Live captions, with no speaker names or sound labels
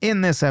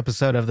In this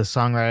episode of the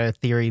Songwriter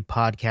Theory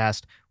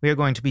podcast, we are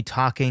going to be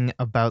talking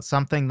about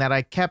something that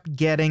I kept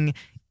getting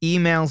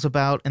emails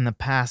about in the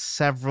past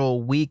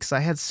several weeks. I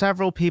had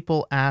several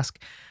people ask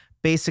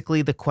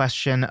basically the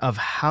question of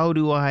how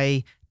do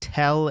I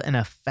tell an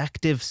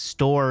effective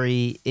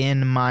story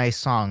in my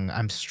song?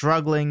 I'm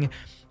struggling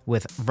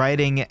with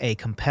writing a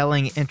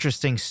compelling,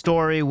 interesting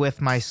story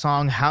with my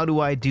song. How do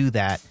I do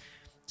that?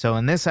 So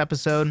in this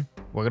episode,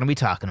 we're going to be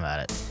talking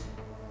about it.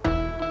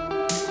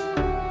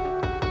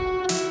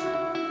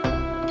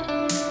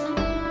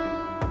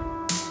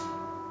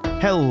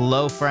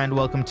 Hello, friend.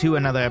 Welcome to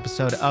another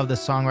episode of the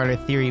Songwriter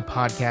Theory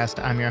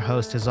podcast. I'm your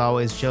host, as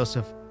always,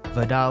 Joseph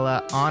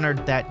Vidala.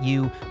 Honored that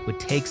you would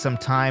take some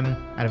time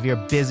out of your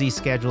busy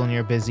schedule and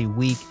your busy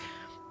week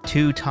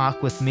to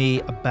talk with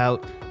me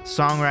about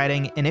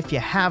songwriting. And if you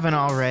haven't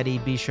already,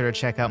 be sure to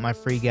check out my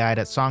free guide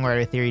at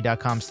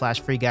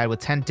songwritertheory.com/free guide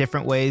with 10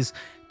 different ways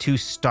to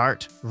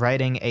start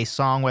writing a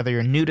song, whether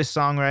you're new to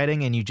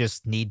songwriting and you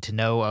just need to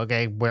know,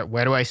 okay,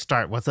 where do I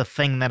start? What's a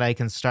thing that I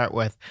can start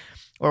with?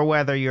 Or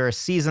whether you're a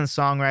seasoned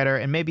songwriter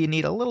and maybe you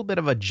need a little bit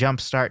of a jump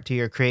start to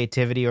your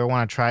creativity or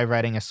want to try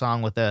writing a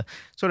song with a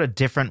sort of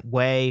different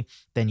way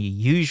than you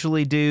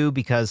usually do,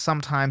 because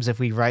sometimes if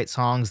we write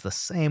songs the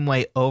same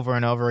way over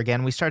and over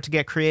again, we start to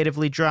get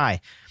creatively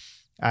dry.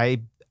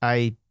 I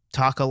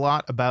talk a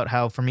lot about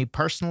how, for me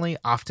personally,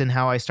 often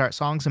how I start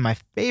songs, and my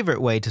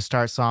favorite way to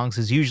start songs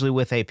is usually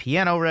with a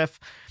piano riff.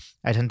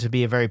 I tend to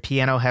be a very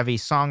piano-heavy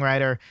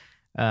songwriter.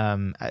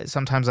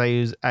 Sometimes I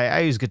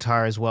use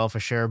guitar as well, for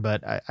sure,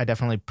 but I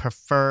definitely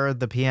prefer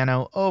the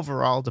piano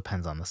overall.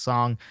 Depends on the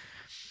song.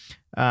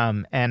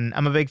 And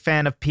I'm a big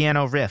fan of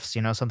piano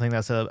riffs, something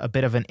that's a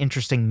bit of an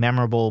interesting,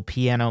 memorable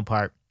piano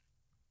part.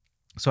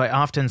 So I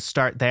often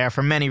start there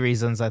for many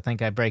reasons. I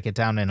think I break it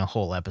down in a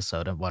whole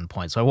episode at one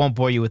point. So I won't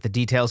bore you with the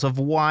details of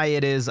why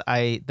it is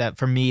that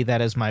for me,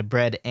 that is my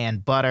bread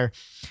and butter.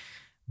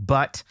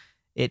 But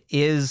it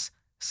is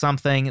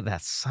something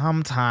that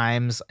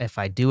sometimes, if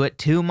I do it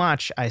too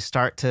much, I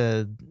start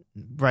to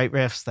write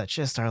riffs that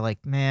just are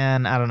like,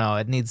 man, I don't know,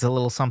 it needs a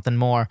little something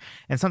more.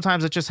 And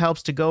sometimes it just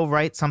helps to go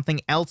write something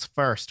else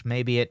first.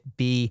 Maybe it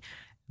be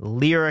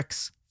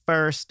lyrics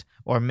first,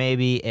 or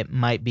maybe it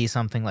might be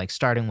something like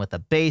starting with a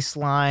bass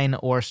line,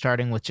 or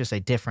starting with just a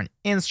different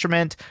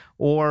instrument,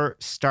 or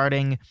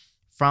starting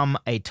from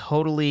a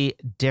totally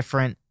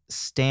different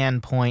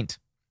standpoint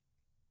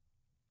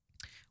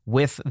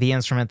with the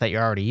instrument that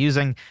you're already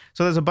using.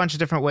 So there's a bunch of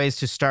different ways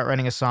to start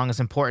writing a song. It's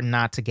important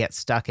not to get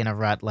stuck in a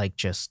rut like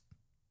just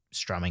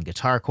strumming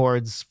guitar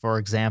chords, for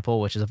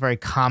example, which is a very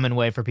common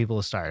way for people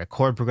to start a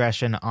chord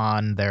progression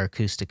on their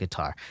acoustic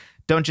guitar.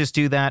 Don't just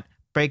do that.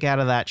 Break out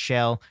of that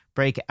shell,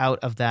 break out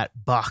of that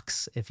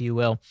box, if you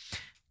will.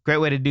 Great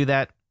way to do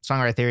that,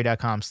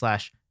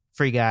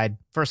 songwritertheory.com/free guide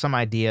for some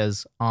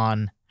ideas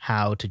on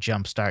how to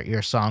jumpstart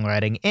your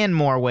songwriting in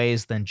more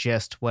ways than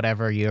just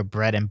whatever your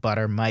bread and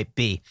butter might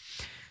be.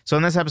 So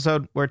in this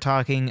episode, we're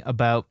talking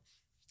about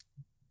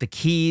the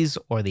keys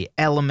or the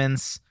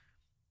elements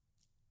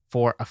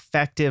for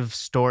effective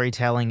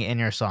storytelling in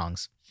your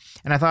songs.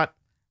 And I thought,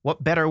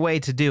 what better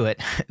way to do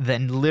it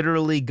than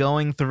literally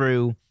going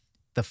through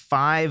the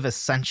 5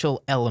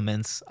 essential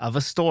elements of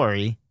a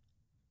story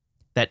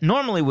that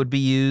normally would be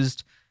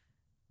used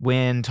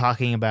when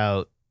talking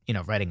about,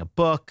 writing a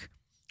book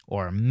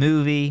or a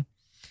movie,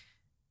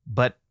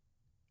 but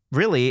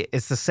really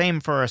it's the same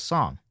for a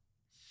song.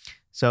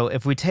 So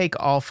if we take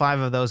all 5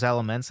 of those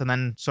elements and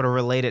then sort of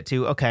relate it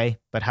to, okay,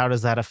 but how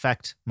does that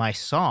affect my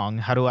song?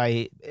 How do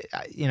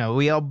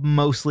we all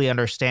mostly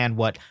understand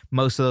what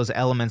most of those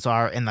elements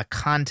are in the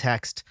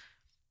context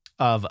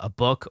of a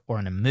book or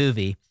in a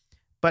movie,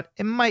 but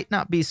it might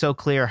not be so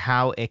clear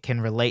how it can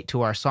relate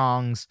to our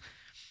songs.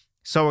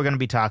 So we're going to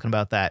be talking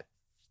about that.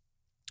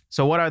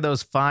 So what are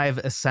those 5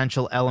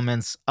 essential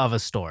elements of a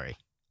story?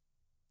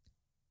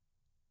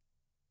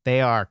 They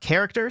are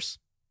characters,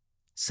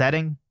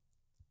 setting,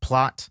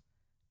 plot,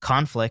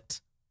 conflict,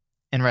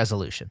 and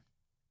resolution.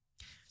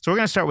 So we're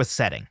going to start with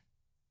setting.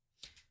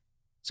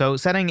 So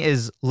setting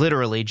is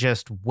literally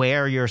just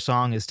where your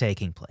song is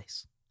taking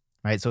place,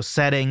 right? So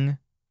setting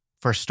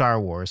for Star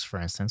Wars, for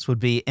instance, would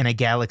be in a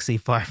galaxy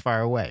far,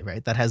 far away,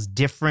 right? That has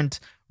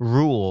different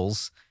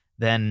rules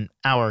than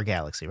our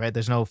galaxy, right?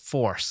 There's no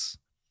force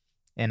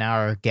in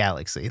our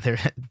galaxy.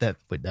 That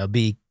would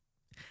be,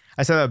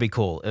 I said that would be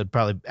cool. It would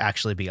probably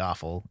actually be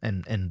awful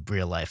in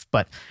real life,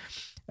 but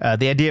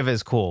the idea of it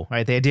is cool,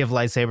 right? The idea of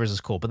lightsabers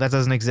is cool, but that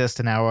doesn't exist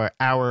in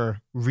our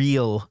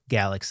real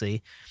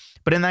galaxy.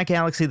 But in that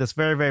galaxy that's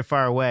very, very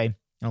far away,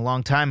 and a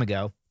long time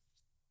ago,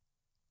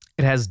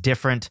 it has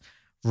different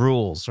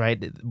rules,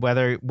 right?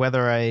 Whether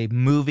a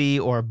movie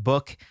or a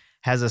book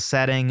has a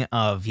setting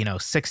of,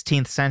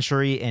 16th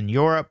century in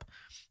Europe,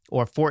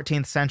 or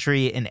 14th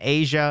century in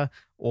Asia,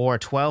 or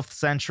 12th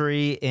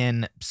century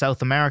in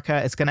South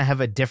America, it's going to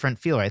have a different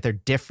feel, right? They're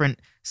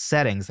different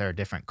settings. There are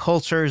different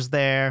cultures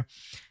there.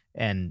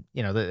 And,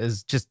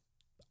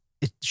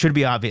 it should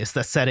be obvious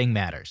that setting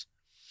matters.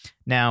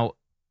 Now,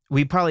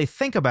 we probably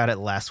think about it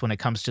less when it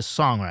comes to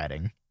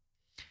songwriting,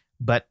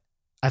 but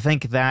I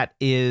think that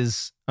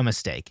is a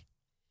mistake.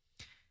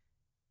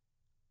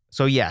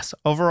 So yes,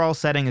 overall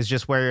setting is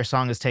just where your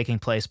song is taking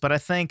place. But I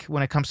think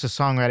when it comes to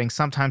songwriting,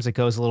 sometimes it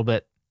goes a little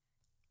bit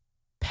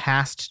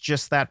past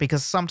just that,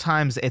 because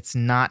sometimes it's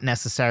not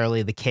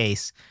necessarily the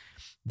case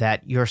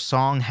that your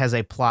song has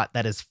a plot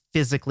that is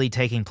physically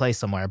taking place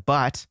somewhere.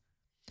 But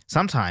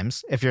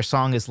sometimes if your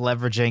song is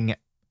leveraging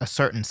a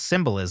certain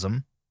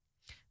symbolism,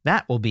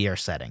 that will be your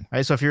setting,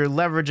 right? So if you're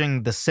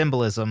leveraging the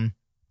symbolism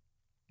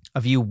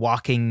of you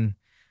walking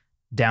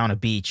down a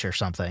beach or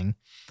something,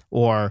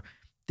 or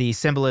the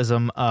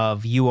symbolism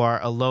of you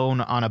are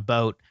alone on a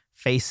boat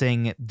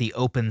facing the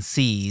open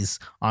seas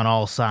on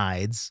all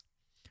sides,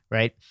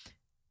 right?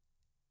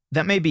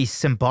 That may be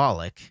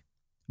symbolic,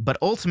 but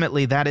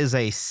ultimately that is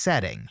a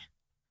setting.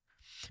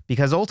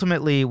 Because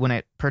ultimately, when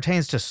it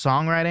pertains to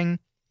songwriting,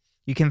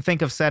 you can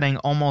think of setting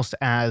almost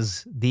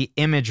as the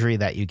imagery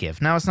that you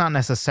give. Now, it's not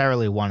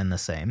necessarily one and the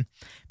same,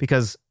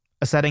 because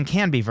a setting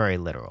can be very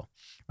literal,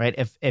 right?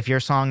 If your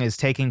song is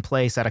taking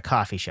place at a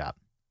coffee shop,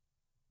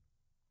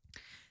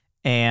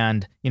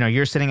 and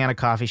you're sitting at a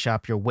coffee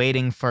shop, you're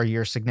waiting for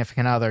your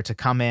significant other to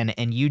come in,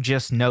 and you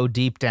just know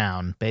deep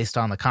down, based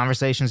on the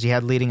conversations you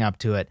had leading up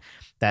to it,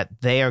 that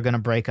they are going to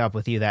break up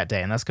with you that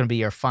day, and that's going to be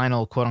your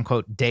final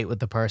quote-unquote date with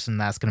the person.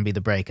 That's going to be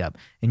the breakup,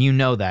 and you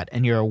know that,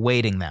 and you're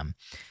awaiting them,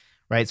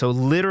 right? So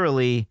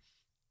literally,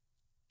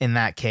 in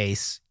that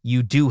case,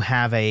 you do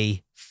have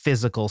a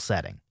physical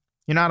setting.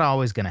 You're not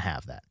always going to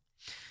have that.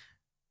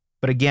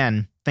 But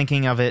again,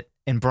 thinking of it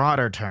in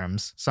broader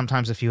terms,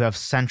 sometimes if you have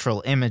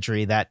central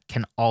imagery, that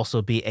can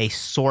also be a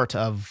sort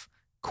of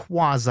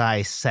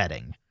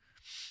quasi-setting.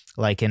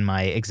 Like in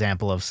my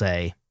example of,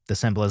 say, the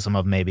symbolism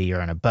of maybe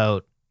you're in a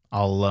boat,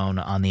 all alone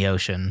on the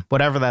ocean.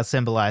 Whatever that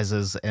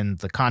symbolizes in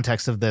the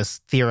context of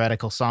this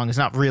theoretical song is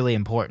not really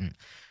important,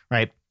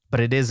 right?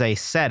 But it is a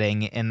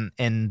setting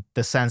in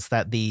the sense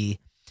that the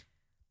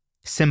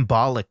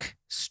symbolic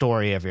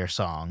story of your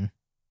song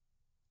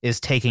is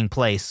taking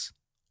place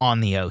on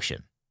the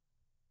ocean.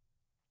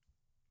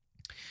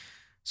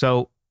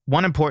 So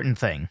one important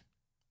thing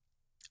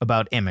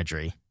about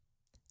imagery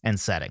and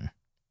setting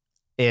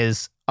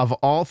is, of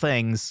all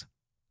things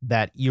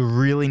that you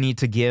really need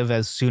to give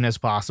as soon as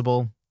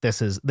possible,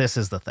 this is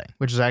the thing,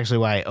 which is actually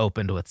why I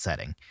opened with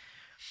setting.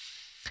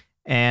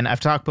 And I've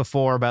talked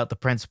before about the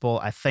principle.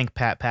 I think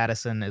Pat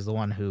Pattison is the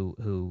one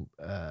who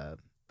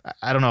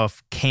I don't know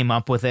if came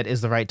up with it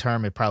is the right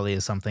term. It probably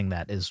is something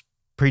that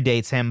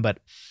predates him, but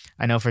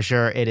I know for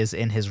sure it is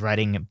in his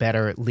Writing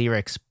Better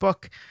Lyrics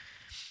book.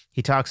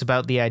 He talks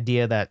about the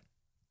idea that,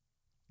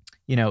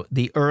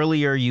 the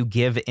earlier you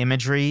give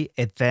imagery,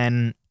 it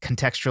then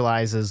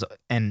contextualizes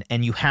and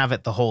you have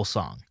it the whole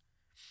song,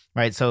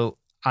 right? So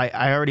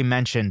I already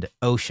mentioned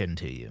ocean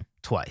to you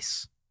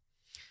twice.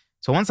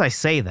 So once I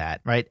say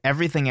that, right,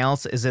 everything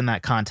else is in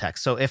that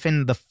context. So if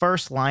in the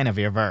first line of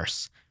your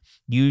verse,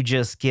 you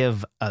just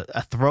give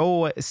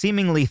a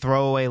seemingly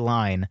throwaway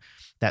line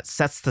that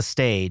sets the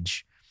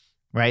stage,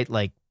 right?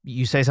 Like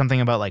you say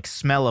something about like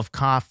smell of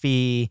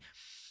coffee,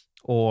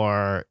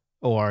 or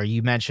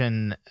you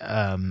mention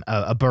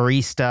a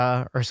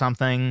barista or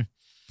something,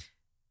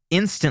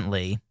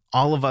 instantly,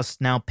 all of us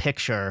now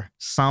picture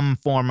some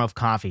form of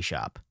coffee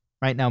shop.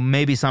 Right now,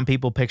 maybe some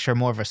people picture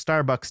more of a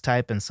Starbucks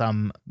type and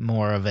some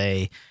more of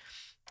a,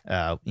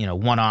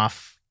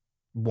 one-off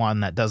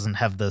one that doesn't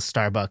have the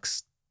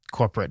Starbucks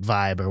corporate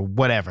vibe or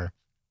whatever.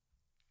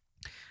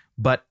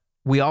 But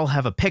we all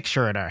have a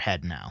picture in our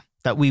head now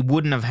that we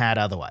wouldn't have had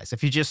otherwise.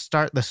 If you just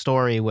start the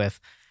story with,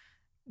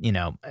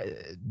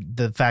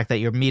 the fact that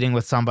you're meeting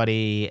with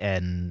somebody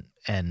and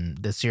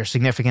this your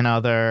significant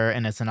other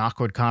and it's an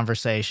awkward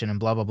conversation and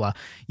blah, blah, blah,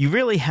 you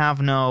really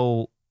have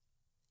no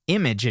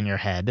image in your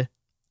head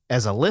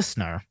as a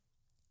listener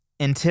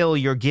until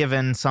you're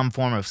given some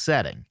form of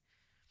setting,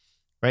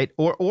 right?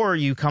 Or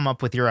you come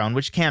up with your own,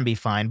 which can be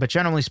fine. But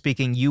generally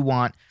speaking, you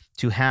want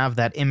to have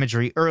that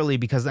imagery early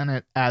because then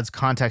it adds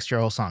context to your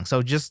whole song.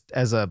 So just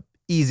as a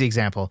easy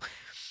example,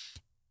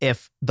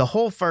 if the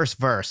whole first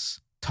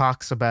verse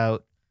talks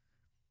about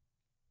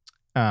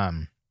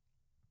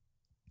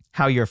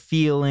how you're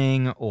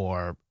feeling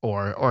or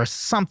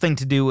something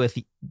to do with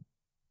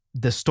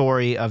the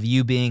story of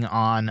you being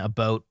on a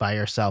boat by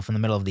yourself in the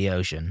middle of the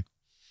ocean,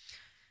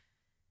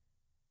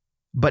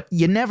 but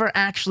you never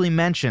actually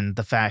mentioned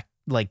the fact,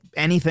 like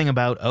anything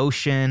about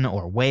ocean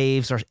or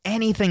waves or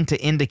anything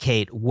to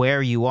indicate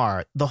where you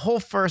are, the whole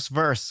first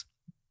verse,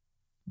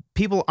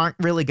 people aren't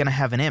really going to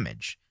have an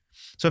image.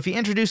 So if you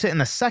introduce it in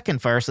the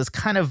second verse, it's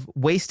kind of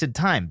wasted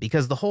time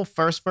because the whole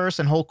first verse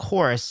and whole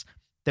chorus,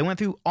 they went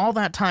through all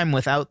that time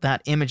without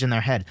that image in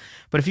their head.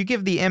 But if you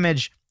give the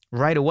image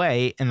right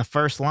away in the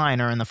first line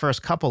or in the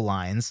first couple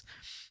lines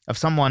of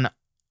someone,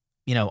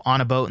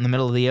 on a boat in the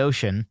middle of the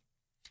ocean,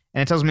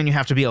 and it doesn't mean you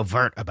have to be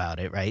overt about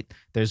it, right?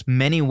 There's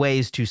many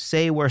ways to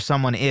say where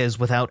someone is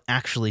without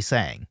actually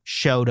saying.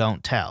 Show,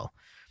 don't tell,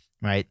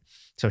 right?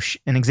 So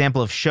an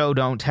example of show,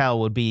 don't tell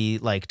would be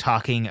like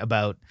talking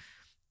about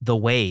the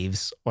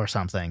waves or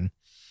something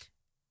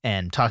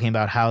and talking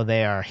about how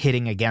they are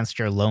hitting against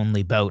your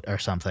lonely boat or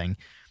something.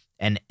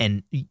 And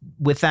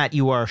with that,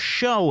 you are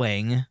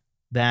showing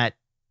that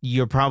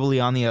you're probably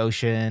on the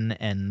ocean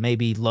and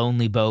maybe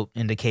lonely boat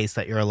indicates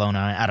that you're alone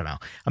on it. I don't know.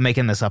 I'm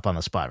making this up on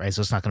the spot, right?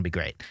 So it's not going to be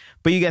great.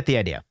 But you get the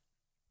idea.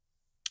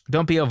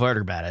 Don't be overt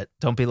about it.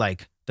 Don't be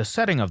like, the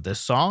setting of this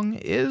song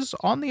is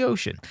on the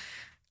ocean.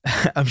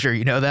 I'm sure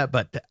you know that,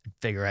 but I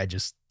figure I'd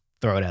just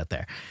throw it out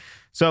there.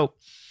 So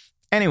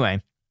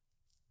anyway,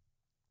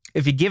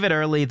 if you give it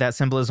early, that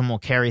symbolism will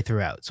carry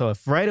throughout. So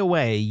if right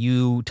away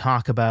you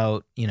talk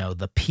about,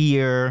 the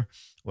pier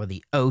or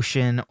the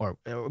ocean or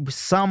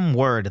some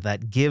word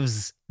that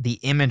gives the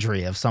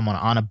imagery of someone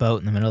on a boat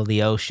in the middle of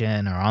the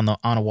ocean or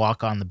on a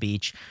walk on the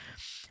beach,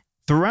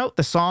 throughout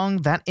the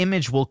song, that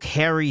image will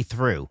carry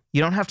through.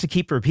 You don't have to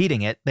keep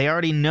repeating it. They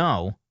already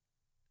know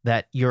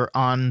that you're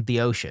on the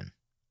ocean.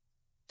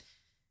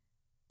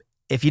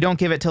 If you don't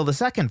give it till the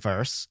second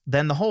verse,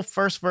 then the whole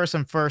first verse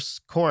and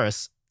first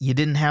chorus, you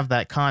didn't have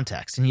that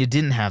context and you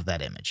didn't have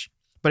that image.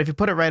 But if you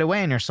put it right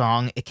away in your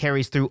song, it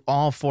carries through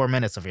all 4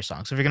 minutes of your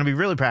song. So if you're going to be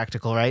really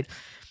practical, right,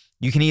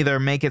 you can either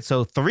make it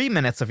so 3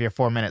 minutes of your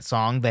 4-minute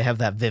song, they have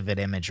that vivid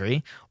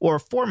imagery, or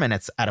 4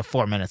 minutes out of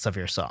 4 minutes of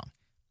your song.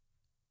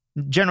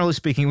 Generally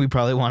speaking, we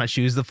probably want to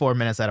choose the 4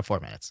 minutes out of 4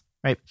 minutes,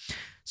 right?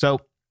 So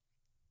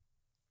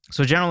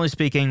generally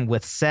speaking,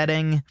 with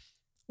setting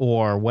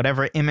or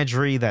whatever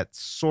imagery that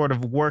sort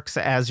of works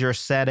as your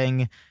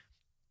setting,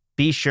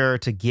 be sure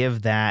to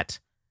give that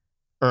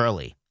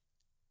early.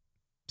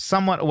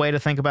 Somewhat a way to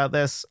think about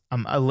this.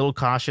 I'm a little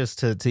cautious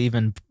to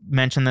even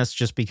mention this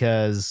just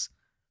because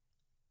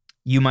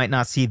you might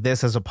not see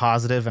this as a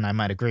positive and I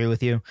might agree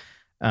with you.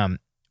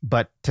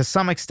 But to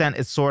some extent,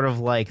 it's sort of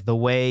like the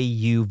way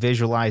you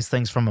visualize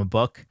things from a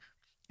book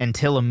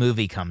until a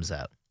movie comes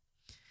out.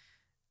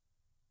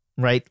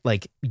 Right?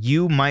 Like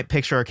you might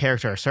picture a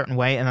character a certain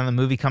way and then the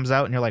movie comes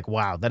out and you're like,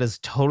 wow, that is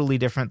totally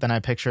different than I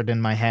pictured in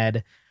my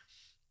head.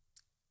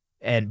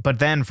 But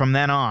then from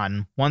then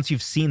on, once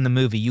you've seen the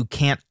movie, you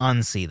can't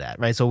unsee that,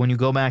 right? So when you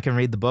go back and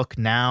read the book,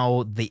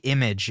 now the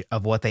image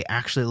of what they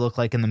actually look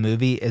like in the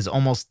movie is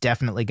almost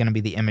definitely going to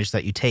be the image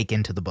that you take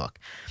into the book.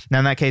 Now,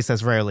 in that case,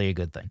 that's rarely a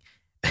good thing.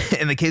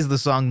 In the case of the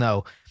song,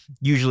 though,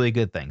 usually a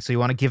good thing. So you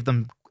want to give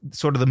them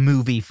sort of the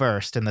movie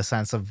first in the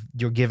sense of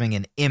you're giving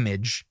an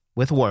image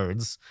with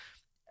words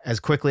as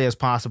quickly as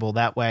possible.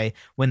 That way,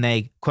 when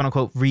they, quote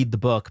unquote, read the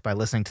book by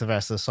listening to the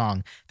rest of the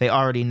song, they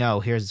already know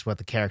here's what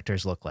the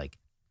characters look like.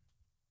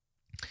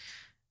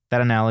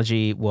 That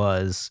analogy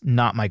was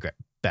not my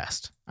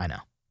best. I know.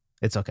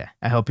 It's okay.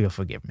 I hope you'll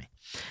forgive me.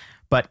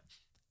 But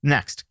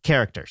next,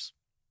 characters.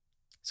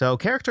 So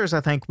characters,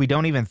 I think we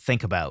don't even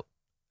think about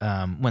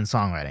when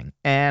songwriting.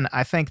 And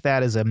I think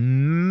that is a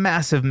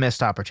massive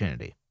missed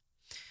opportunity.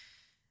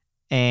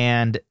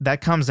 And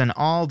that comes in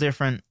all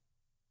different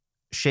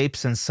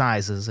shapes and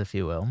sizes, if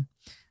you will.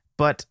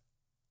 But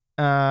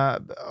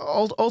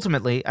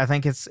ultimately, I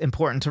think it's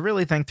important to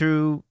really think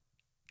through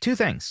two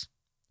things.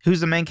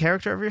 Who's the main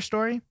character of your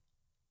story?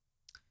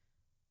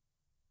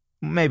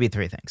 Maybe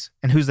three things.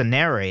 And who's the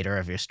narrator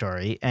of your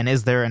story? And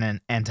is there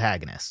an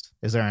antagonist?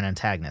 Is there an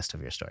antagonist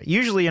of your story?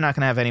 Usually you're not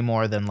going to have any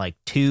more than like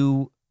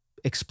 2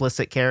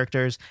 explicit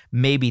characters,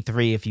 maybe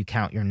 3 if you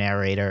count your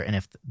narrator and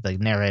if the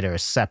narrator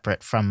is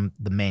separate from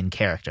the main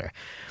character.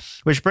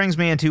 Which brings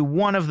me into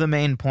one of the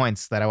main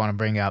points that I want to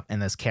bring up in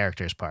this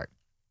characters part.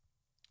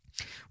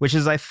 Which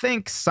is, I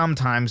think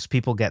sometimes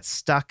people get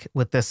stuck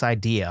with this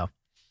idea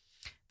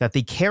that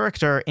the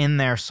character in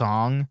their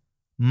song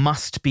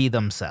must be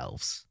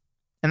themselves.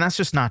 And that's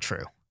just not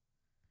true,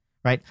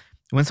 right?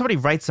 When somebody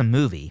writes a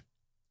movie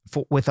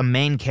with a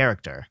main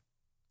character,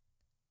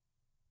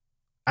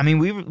 I mean,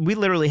 we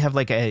literally have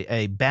like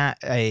a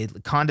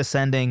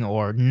condescending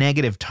or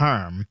negative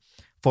term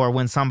for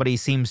when somebody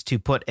seems to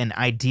put an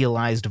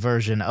idealized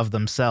version of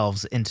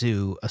themselves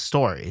into a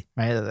story,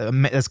 right?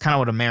 That's kind of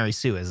what a Mary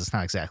Sue is. It's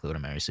not exactly what a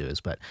Mary Sue is,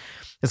 but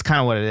it's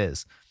kind of what it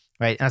is,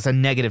 right? And that's a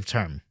negative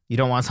term. You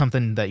don't want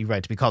something that you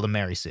write to be called a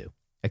Mary Sue,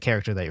 a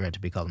character that you write to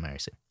be called a Mary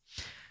Sue.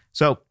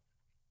 So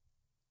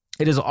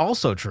it is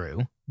also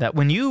true that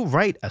when you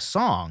write a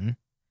song,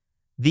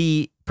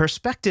 the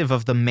perspective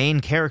of the main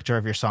character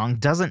of your song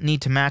doesn't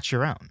need to match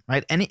your own,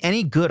 right?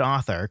 Any good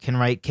author can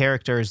write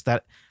characters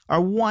that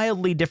are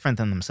wildly different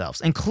than themselves,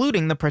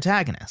 including the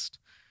protagonist,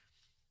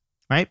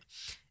 right?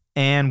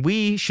 And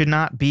we should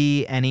not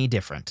be any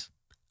different.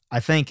 I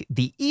think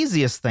the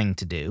easiest thing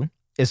to do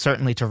is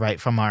certainly to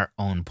write from our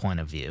own point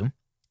of view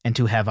and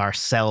to have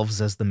ourselves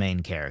as the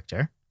main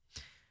character.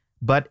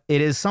 But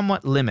it is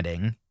somewhat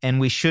limiting, and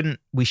we shouldn't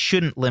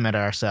limit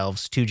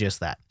ourselves to just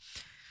that.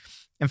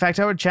 In fact,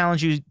 I would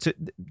challenge you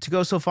to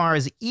go so far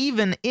as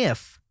even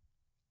if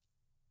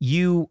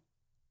you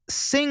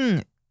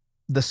sing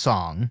the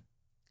song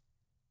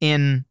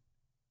in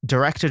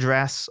direct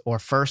address or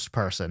first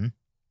person,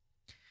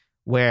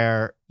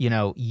 where,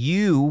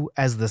 you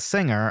as the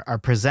singer are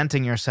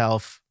presenting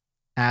yourself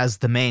as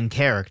the main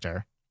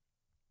character,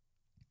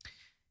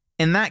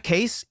 in that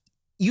case,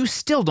 you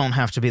still don't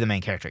have to be the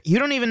main character. You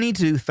don't even need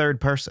to do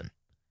third person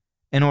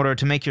in order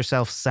to make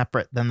yourself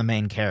separate than the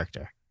main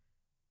character.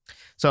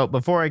 So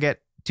before I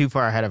get too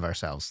far ahead of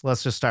ourselves,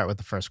 let's just start with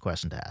the first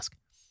question to ask.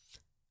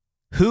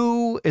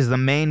 Who is the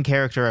main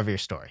character of your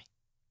story?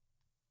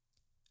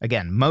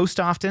 Again, most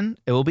often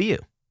it will be you,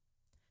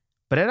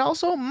 but it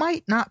also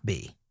might not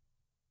be,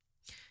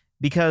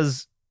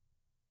 because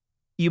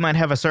you might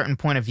have a certain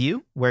point of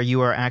view where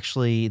you are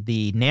actually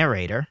the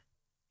narrator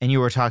and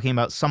you are talking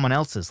about someone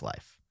else's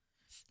life,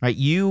 right?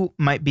 You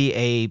might be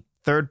a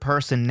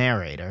third-person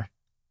narrator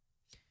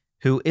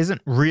who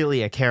isn't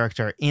really a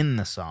character in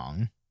the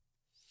song,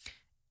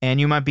 and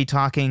you might be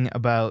talking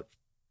about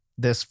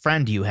this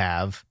friend you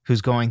have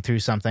who's going through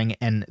something,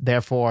 and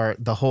therefore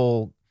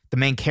the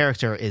main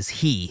character is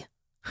he,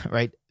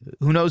 right?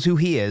 Who knows who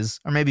he is,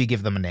 or maybe you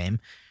give them a name,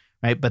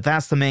 right? But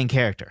that's the main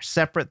character,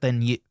 separate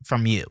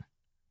from you.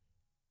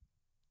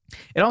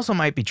 It also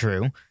might be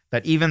true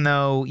that even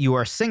though you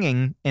are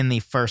singing in the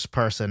first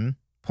person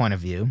point of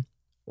view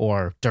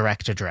or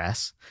direct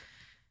address,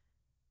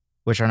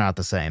 which are not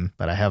the same,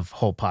 but I have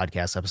whole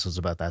podcast episodes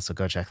about that, so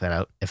go check that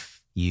out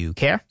if you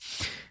care.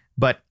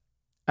 But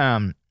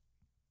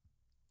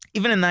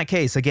even in that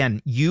case,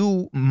 again,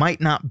 you might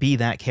not be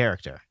that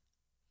character.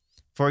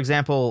 For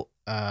example,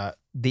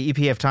 the EP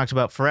I've talked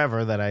about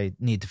forever that I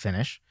need to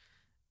finish,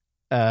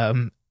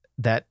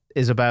 that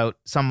is about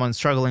someone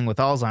struggling with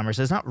Alzheimer's,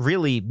 is not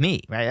really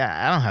me, right?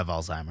 I don't have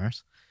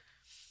Alzheimer's.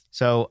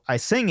 So I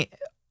sing,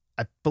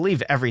 I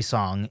believe, every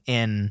song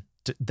in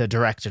the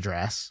direct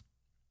address,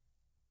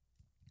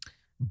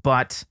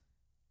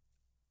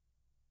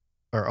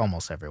 or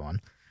almost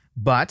everyone,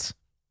 but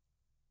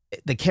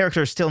the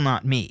character is still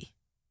not me,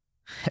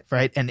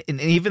 right? And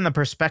even the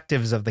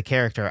perspectives of the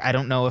character, I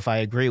don't know if I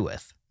agree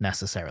with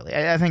necessarily.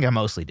 I think I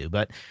mostly do,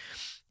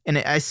 and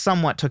I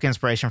somewhat took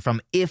inspiration from,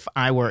 if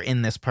I were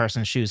in this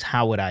person's shoes,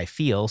 how would I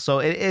feel? So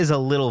it is a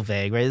little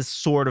vague, right? It's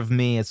sort of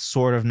me. It's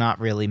sort of not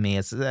really me.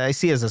 I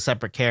see it as a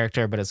separate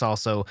character, but it's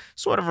also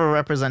sort of a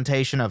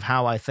representation of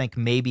how I think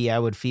maybe I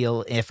would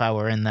feel if I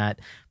were in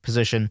that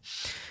position.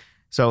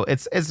 So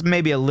it's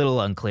maybe a little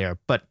unclear,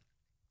 but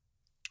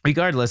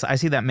regardless, I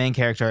see that main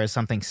character as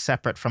something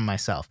separate from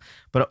myself.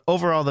 But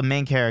overall, the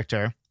main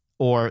character,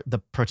 or the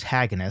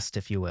protagonist,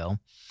 if you will,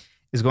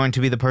 is going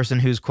to be the person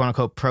who's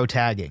quote-unquote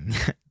protagging.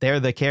 They're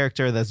the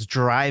character that's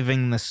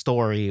driving the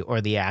story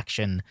or the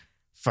action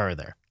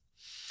further.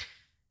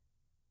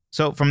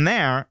 So from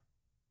there,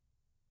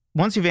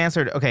 once you've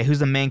answered, okay, who's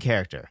the main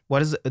character?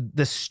 What is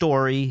the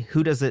story?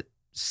 Who does it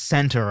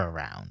center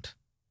around?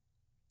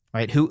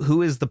 Right?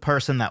 Who is the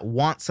person that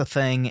wants a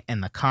thing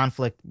and the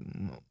conflict?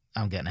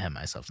 I'm getting ahead of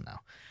myself now.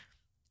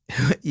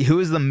 Who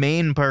is the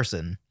main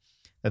person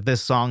that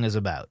this song is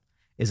about?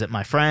 Is it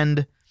my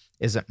friend?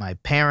 Is it my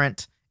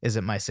parent? Is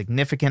it my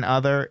significant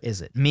other?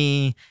 Is it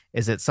me?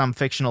 Is it some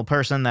fictional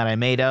person that I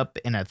made up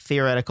in a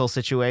theoretical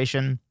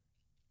situation?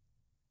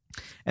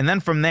 And then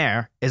from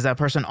there, is that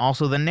person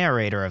also the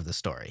narrator of the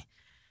story?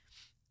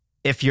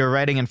 If you're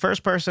writing in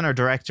first person or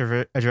direct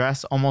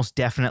address, almost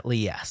definitely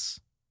yes.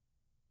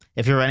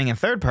 If you're writing in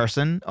third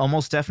person,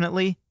 almost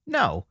definitely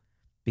no,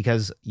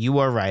 because you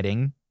are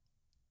writing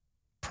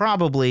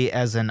probably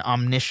as an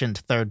omniscient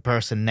third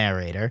person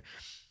narrator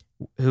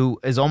who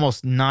is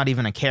almost not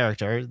even a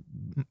character.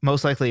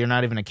 Most likely you're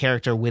not even a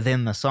character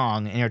within the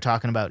song, and you're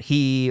talking about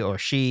he or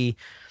she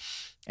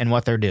and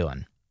what they're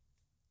doing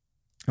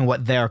and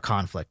what their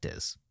conflict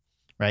is,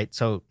 right?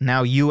 So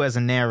now you as a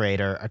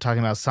narrator are talking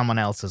about someone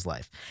else's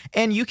life.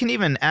 And you can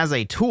even, as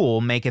a tool,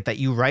 make it that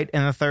you write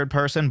in the third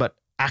person, but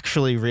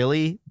actually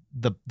really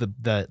the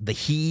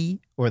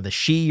he or the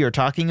she you're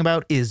talking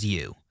about is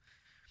you.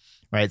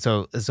 Right,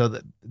 so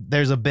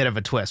there's a bit of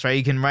a twist, right?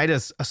 You can write a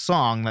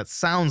song that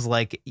sounds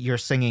like you're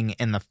singing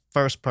in the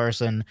first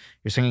person,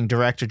 you're singing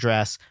direct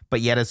address,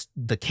 but yet it's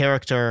the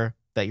character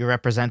that you're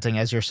representing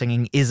as you're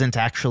singing isn't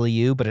actually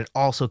you. But it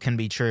also can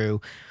be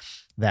true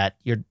that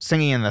you're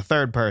singing in the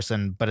third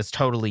person, but it's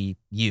totally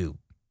you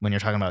when you're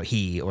talking about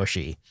he or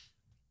she.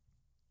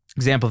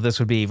 Example of this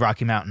would be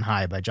Rocky Mountain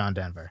High by John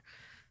Denver.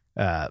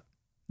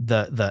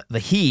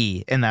 The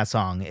he in that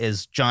song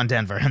is John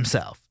Denver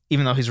himself,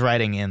 even though he's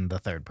writing in the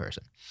third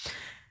person.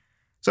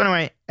 So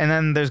anyway, and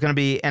then there's going to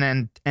be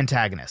an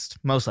antagonist,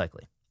 most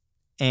likely.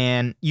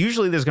 And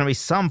usually there's going to be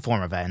some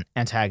form of an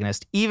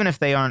antagonist, even if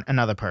they aren't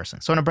another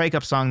person. So in a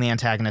breakup song, the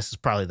antagonist is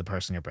probably the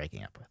person you're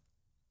breaking up with.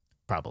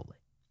 Probably.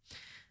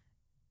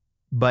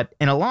 But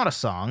in a lot of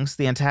songs,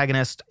 the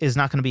antagonist is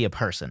not going to be a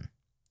person.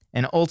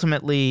 And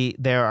ultimately,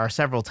 there are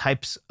several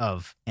types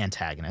of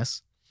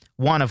antagonists.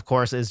 One, of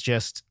course, is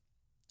just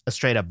a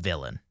straight-up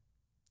villain,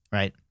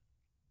 right?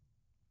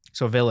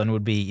 So a villain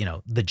would be,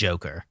 the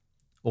Joker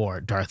or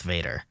Darth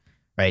Vader,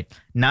 right?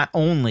 Not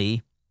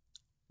only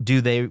do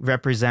they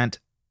represent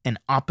an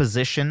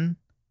opposition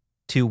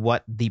to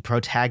what the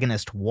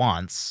protagonist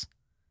wants,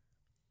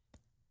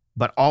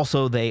 but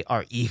also they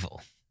are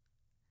evil.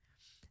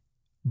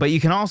 But you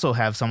can also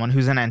have someone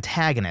who's an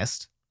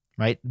antagonist,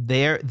 right?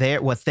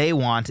 What they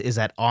want is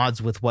at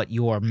odds with what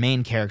your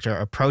main character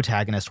or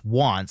protagonist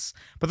wants,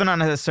 but they're not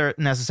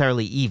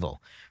necessarily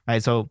evil,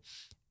 right? So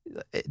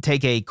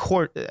take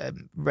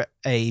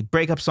a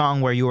breakup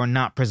song where you are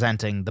not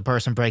presenting the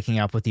person breaking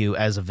up with you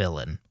as a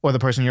villain or the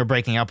person you're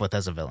breaking up with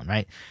as a villain,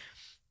 right?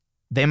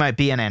 They might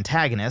be an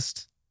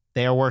antagonist.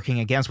 They are working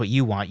against what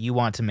you want. You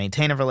want to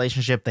maintain a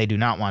relationship. They do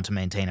not want to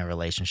maintain a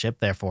relationship.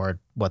 Therefore,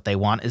 what they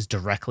want is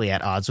directly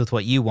at odds with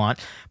what you want.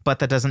 But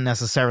that doesn't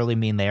necessarily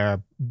mean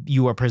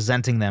you are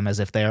presenting them as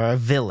if they are a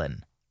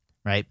villain,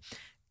 right?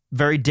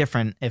 Very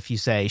different if you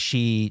say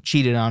she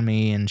cheated on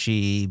me and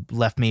she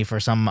left me for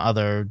some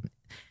other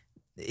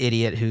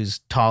idiot who's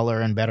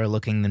taller and better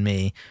looking than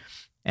me.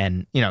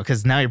 And,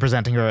 because now you're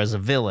presenting her as a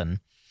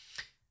villain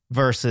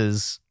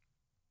versus,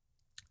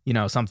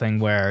 something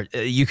where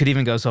you could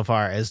even go so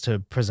far as to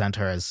present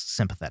her as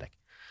sympathetic.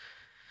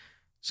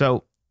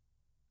 So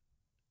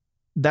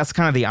that's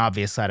kind of the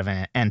obvious side of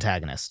an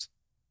antagonist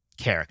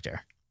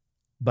character.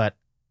 But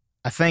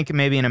I think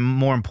maybe a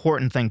more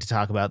important thing to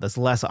talk about that's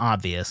less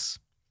obvious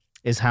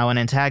is how an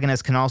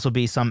antagonist can also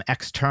be some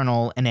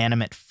external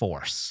inanimate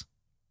force.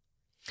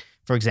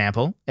 For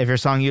example, if your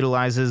song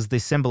utilizes the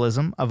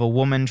symbolism of a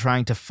woman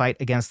trying to fight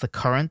against the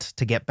current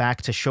to get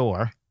back to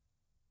shore,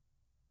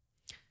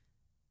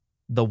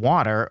 the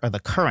water or the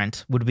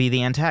current would be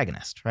the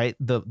antagonist, right?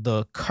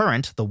 The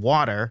current, the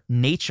water,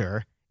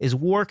 nature is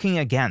working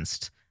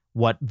against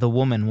what the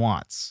woman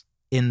wants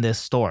in this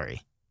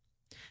story.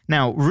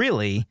 Now,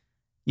 really,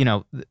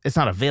 it's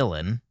not a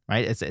villain,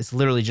 right? It's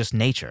literally just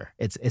nature.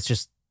 It's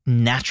just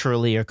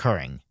naturally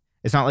occurring.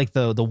 It's not like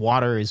the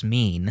water is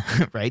mean,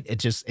 right? It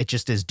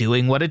just is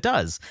doing what it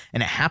does,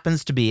 and it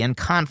happens to be in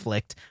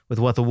conflict with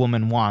what the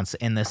woman wants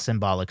in this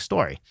symbolic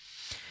story.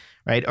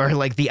 Right? Or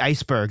like the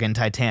iceberg in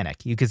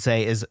Titanic, you could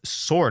say is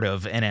sort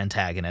of an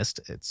antagonist.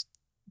 It's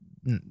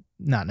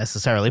not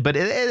necessarily, but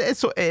it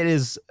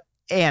is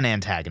an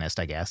antagonist,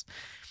 I guess,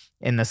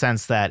 in the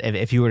sense that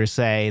if you were to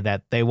say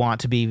that they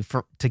want to be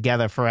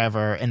together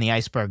forever and the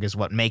iceberg is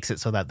what makes it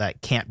so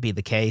that can't be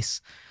the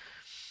case,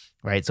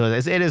 right? So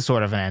it is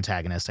sort of an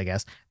antagonist, I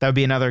guess. That would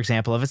be another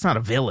example of it's not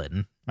a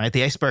villain, right?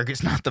 The iceberg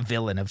is not the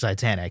villain of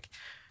Titanic.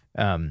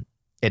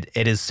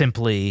 It is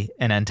simply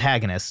an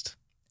antagonist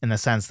in the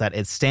sense that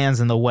it stands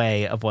in the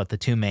way of what the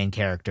two main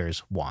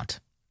characters want.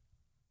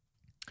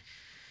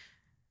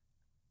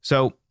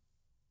 So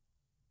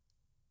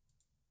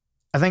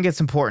I think it's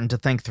important to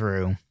think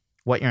through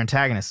what your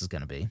antagonist is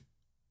going to be,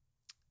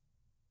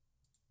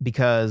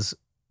 because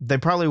they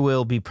probably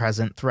will be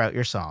present throughout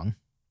your song.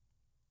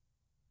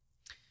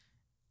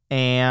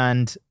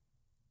 And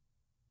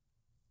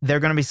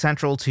they're going to be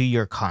central to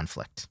your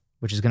conflict,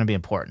 which is going to be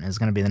important. It's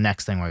going to be the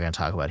next thing we're going to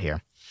talk about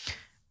here.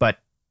 But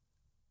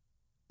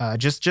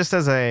just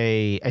as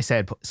a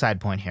side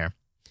point here,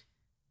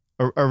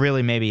 or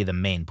really maybe the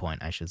main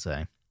point, I should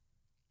say,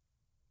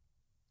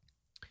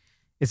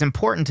 it's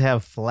important to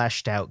have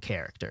fleshed out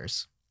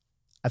characters.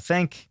 I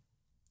think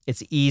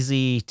it's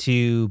easy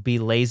to be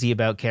lazy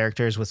about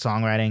characters with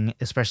songwriting,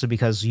 especially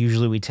because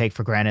usually we take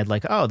for granted,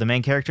 like, oh, the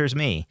main character is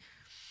me.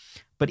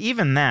 But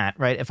even that,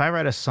 right, if I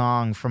write a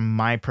song from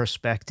my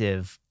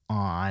perspective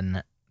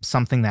on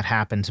something that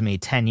happened to me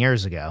 10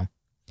 years ago,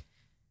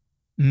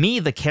 me,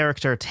 the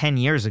character 10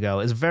 years ago,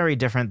 is very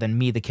different than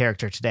me, the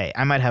character today.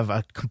 I might have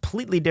a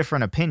completely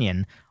different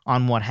opinion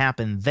on what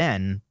happened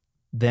then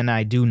than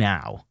I do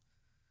now,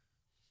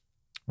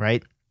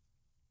 right?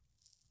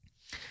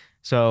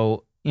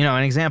 So,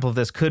 an example of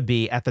this could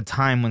be at the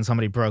time when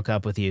somebody broke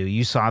up with you,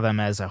 you saw them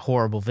as a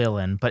horrible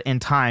villain, but in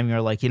time you're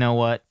like, you know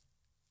what?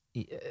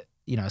 It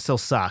still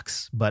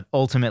sucks, but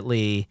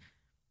ultimately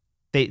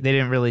they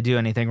didn't really do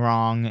anything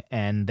wrong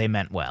and they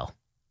meant well,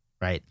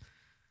 right?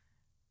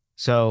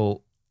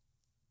 So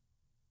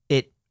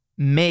it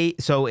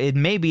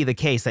may be the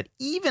case that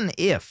even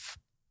if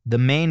the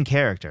main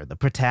character, the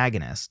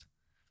protagonist,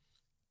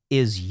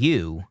 is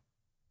you,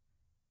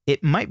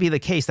 it might be the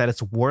case that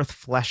it's worth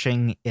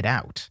fleshing it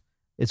out.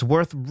 It's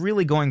worth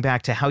really going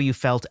back to how you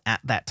felt at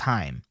that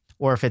time.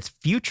 Or if it's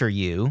future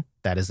you,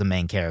 that is the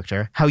main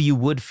character, how you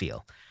would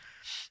feel.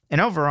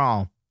 And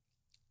overall,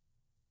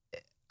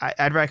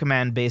 I'd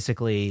recommend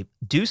basically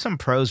do some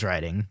prose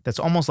writing that's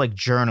almost like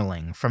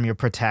journaling from your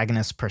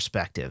protagonist's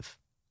perspective.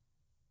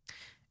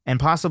 And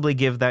possibly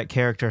give that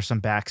character some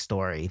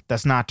backstory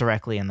that's not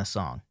directly in the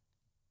song.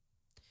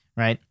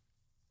 Right?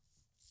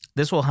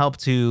 This will help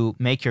to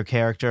make your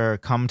character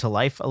come to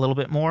life a little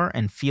bit more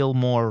and feel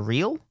more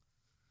real,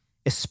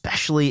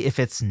 especially if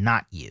it's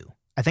not you.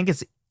 I think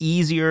it's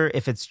easier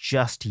if it's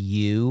just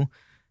you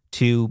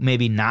to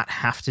maybe not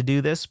have to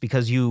do this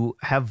because you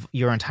have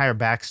your entire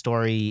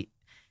backstory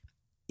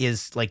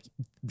is like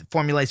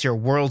formulates your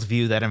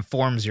worldview that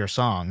informs your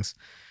songs.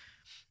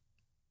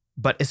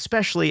 But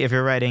especially if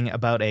you're writing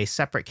about a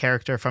separate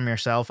character from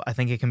yourself, I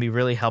think it can be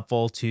really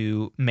helpful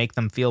to make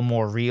them feel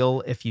more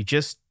real if you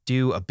just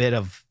do a bit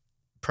of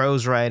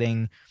prose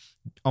writing,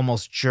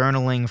 almost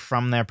journaling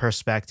from their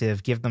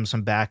perspective, give them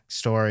some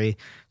backstory.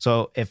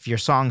 So if your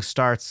song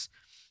starts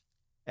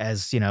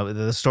as,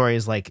 the story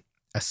is like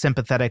a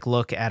sympathetic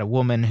look at a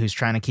woman who's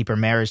trying to keep her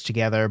marriage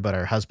together, but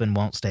her husband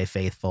won't stay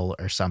faithful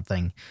or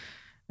something.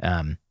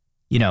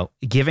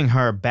 giving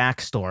her a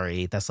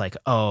backstory that's like,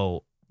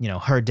 oh,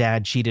 her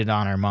dad cheated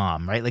on her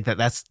mom, right? Like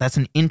that's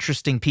an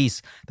interesting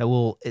piece that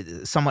will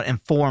somewhat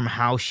inform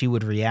how she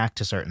would react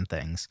to certain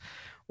things.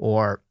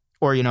 Or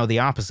the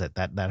opposite,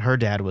 that her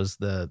dad was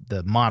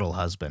the model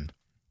husband,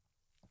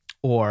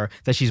 or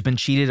that she's been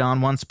cheated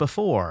on once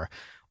before,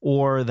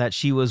 or that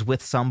she was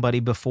with somebody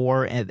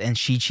before and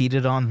she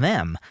cheated on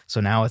them. So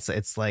now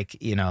it's like,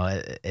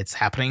 it's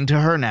happening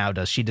to her now.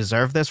 Does she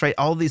deserve this, right?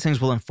 All of these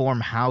things will inform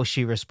how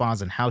she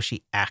responds and how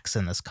she acts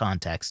in this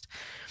context.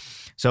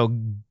 So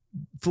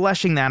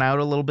fleshing that out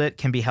a little bit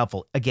can be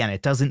helpful. Again,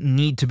 it doesn't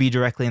need to be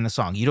directly in the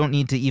song. You don't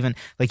need to even,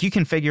 like, you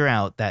can figure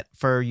out that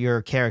for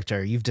your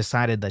character, you've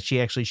decided that she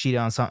actually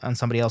cheated on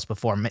somebody else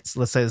before.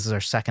 Let's say this is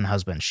her second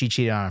husband. She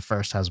cheated on her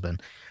first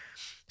husband.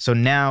 So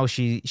now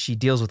she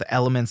deals with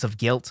elements of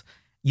guilt.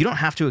 You don't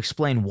have to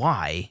explain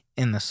why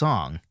in the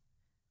song,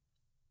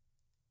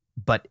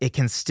 but it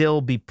can still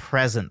be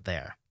present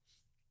there,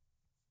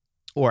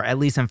 or at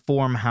least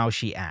inform how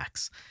she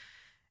acts.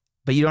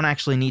 But you don't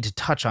actually need to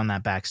touch on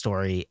that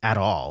backstory at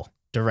all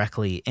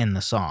directly in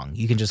the song.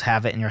 You can just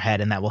have it in your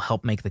head, and that will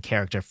help make the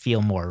character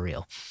feel more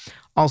real.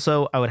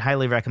 Also, I would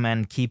highly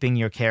recommend keeping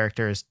your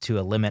characters to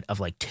a limit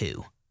of like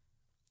 2,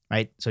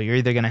 right? So you're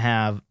either going to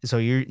have,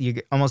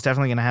 you're almost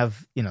definitely going to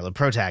have, the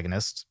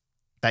protagonist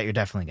that you're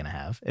definitely going to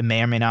have. It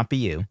may or may not be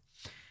you.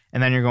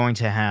 And then you're going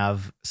to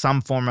have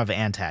some form of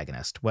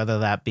antagonist, whether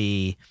that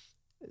be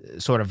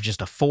sort of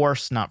just a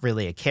force, not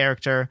really a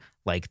character,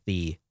 like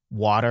the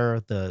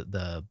water,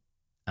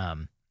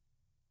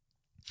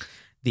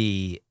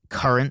 the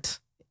current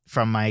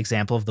from my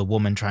example of the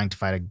woman trying to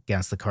fight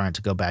against the current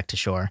to go back to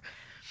shore.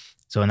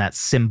 So in that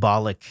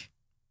symbolic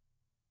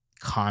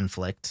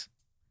conflict,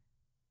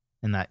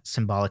 in that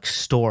symbolic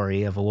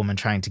story of a woman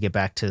trying to get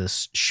back to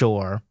the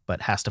shore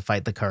but has to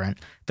fight the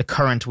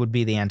current would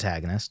be the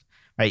antagonist,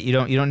 right? You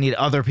don't need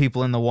other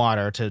people in the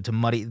water to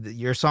muddy.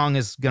 Your song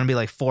is going to be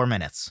like 4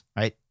 minutes,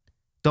 right?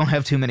 Don't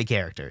have too many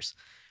characters.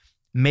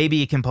 Maybe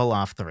you can pull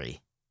off 3.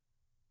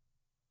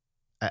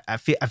 I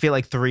feel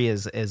like 3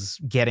 is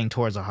getting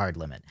towards a hard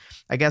limit.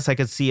 I guess I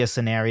could see a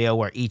scenario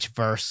where each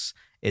verse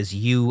is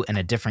you and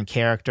a different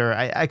character.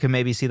 I could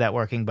maybe see that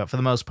working, but for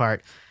the most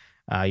part,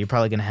 you're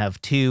probably going to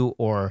have 2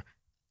 or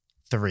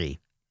 3.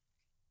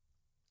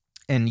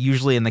 And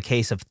usually in the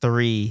case of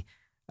 3,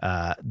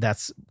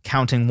 that's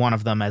counting one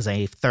of them as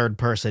a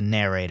third-person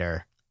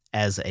narrator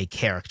as a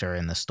character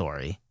in the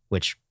story,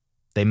 which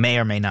they may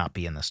or may not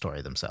be in the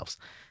story themselves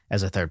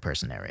as a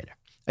third-person narrator.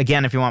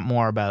 Again, if you want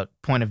more about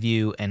point of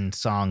view and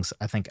songs,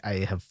 I think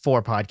I have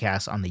 4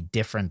 podcasts on the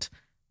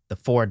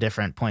 4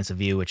 different points of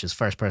view, which is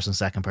first person,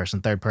 second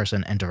person, third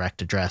person, and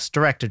direct address.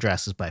 Direct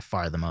address is by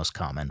far the most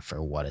common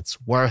for what it's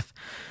worth,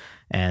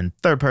 and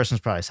third person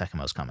is probably second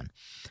most common.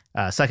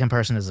 Second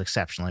person is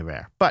exceptionally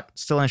rare, but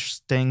still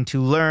interesting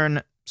to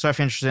learn. So if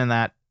you're interested in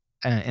that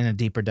and in a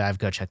deeper dive,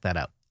 go check that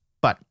out.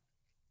 But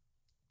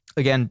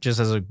again, just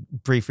as a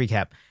brief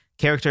recap,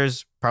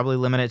 characters, probably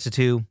limit it to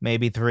 2,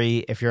 maybe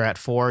 3. If you're at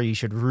 4, you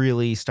should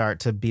really start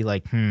to be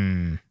like,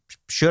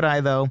 should I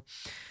though?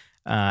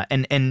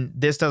 And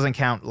this doesn't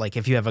count like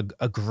if you have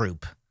a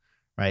group,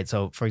 right?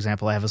 So for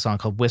example, I have a song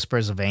called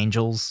Whispers of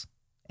Angels,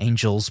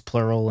 angels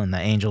plural, and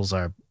the angels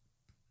are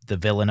the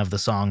villain of the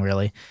song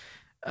really.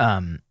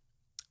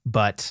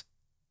 But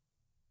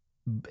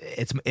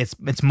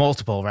it's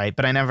multiple, right?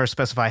 But I never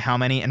specify how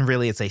many, and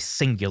really it's a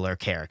singular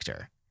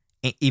character,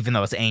 even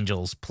though it's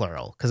angels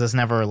plural, because it's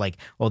never like,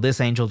 well, this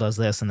angel does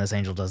this and this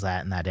angel does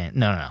that and that.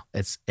 No.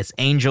 It's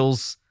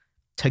angels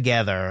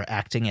together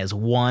acting as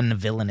one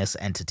villainous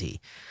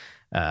entity,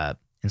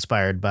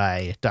 inspired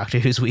by Doctor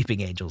Who's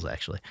Weeping Angels,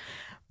 actually.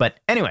 But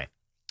anyway,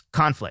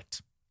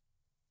 conflict.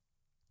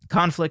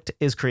 Conflict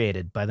is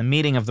created by the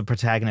meeting of the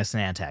protagonist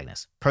and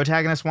antagonist.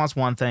 Protagonist wants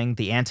one thing,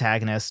 the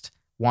antagonist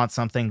wants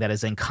something that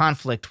is in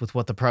conflict with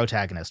what the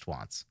protagonist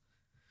wants.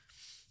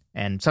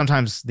 And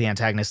sometimes the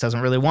antagonist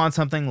doesn't really want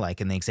something,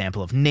 like in the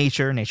example of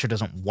nature. Nature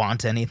doesn't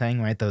want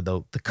anything, right?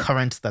 The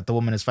current that the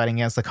woman is fighting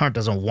against, the current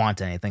doesn't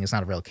want anything. It's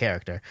not a real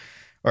character.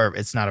 Or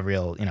it's not a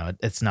real,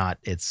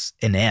 it's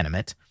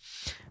inanimate.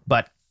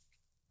 But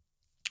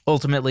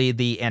ultimately,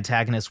 the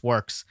antagonist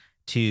works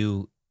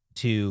to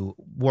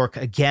work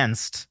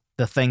against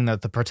the thing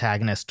that the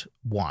protagonist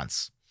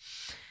wants.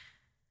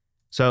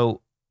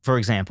 So, for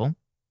example,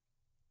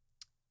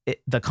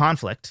 the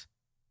conflict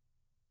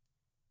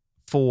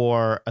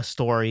for a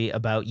story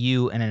about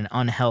you and an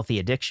unhealthy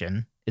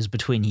addiction is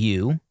between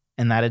you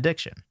and that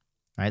addiction,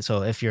 right?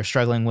 So if you're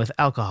struggling with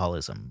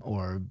alcoholism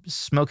or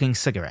smoking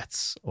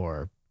cigarettes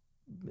or,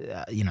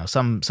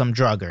 some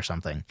drug or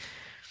something,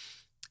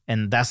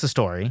 and that's the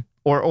story,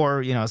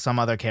 or some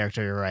other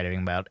character you're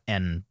writing about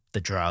and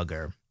the drug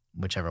or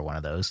whichever one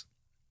of those,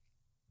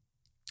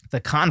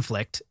 the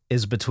conflict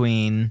is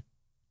between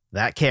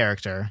that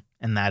character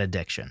and that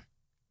addiction,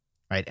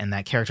 right? And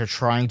that character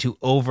trying to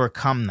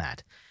overcome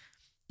that.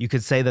 You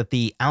could say that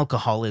the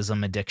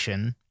alcoholism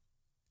addiction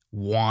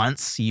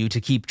wants you to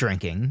keep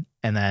drinking,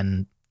 and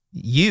then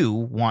you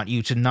want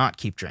you to not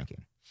keep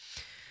drinking.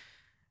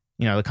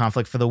 The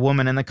conflict for the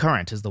woman and the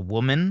current is the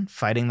woman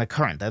fighting the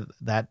current.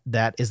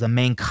 That is the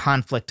main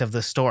conflict of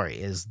the story,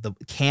 is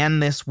can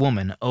this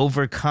woman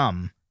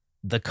overcome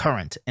the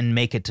current and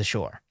make it to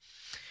shore?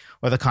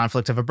 Or the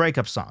conflict of a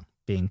breakup song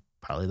being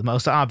probably the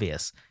most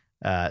obvious.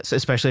 So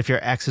especially if your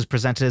ex is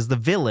presented as the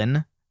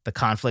villain, the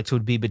conflict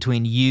would be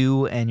between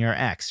you and your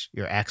ex.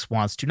 Your ex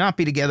wants to not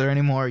be together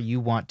anymore. You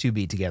want to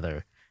be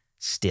together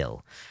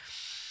still.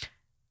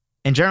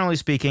 And generally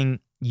speaking,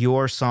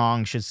 your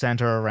song should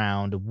center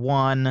around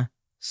one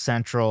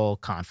central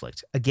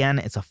conflict. Again,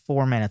 it's a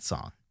 4-minute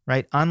song,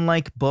 right?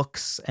 Unlike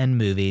books and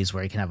movies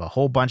where you can have a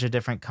whole bunch of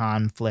different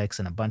conflicts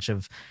and a bunch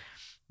of,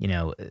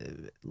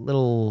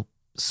 little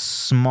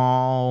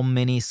small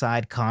mini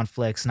side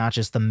conflicts, not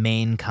just the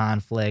main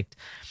conflict,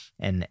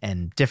 and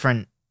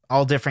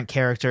all different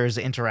characters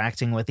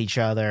interacting with each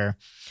other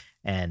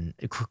and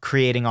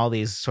creating all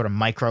these sort of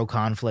micro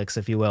conflicts,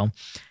 if you will.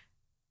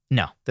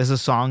 No, this is a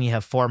song. You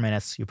have 4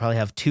 minutes. You probably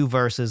have 2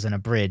 verses and a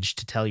bridge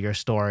to tell your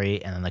story.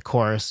 And then the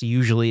chorus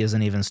usually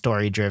isn't even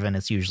story driven.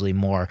 It's usually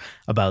more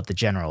about the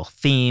general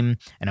theme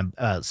and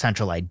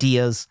central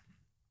ideas.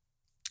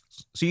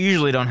 So you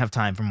usually don't have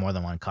time for more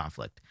than one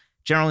conflict.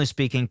 Generally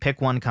speaking, pick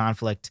one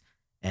conflict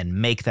and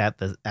make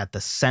that at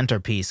the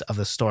centerpiece of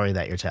the story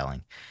that you're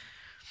telling.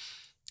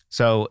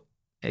 So,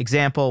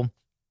 example,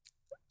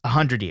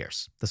 100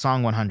 Years, the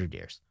song 100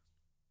 Years.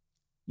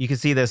 You can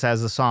see this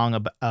as a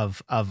song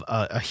of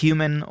a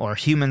human or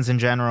humans in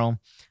general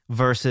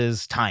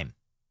versus time,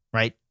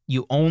 right?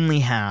 You only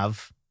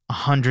have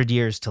 100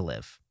 years to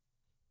live.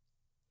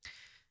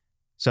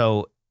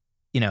 So,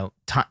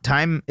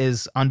 time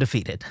is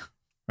undefeated,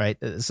 right?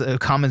 It's a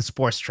common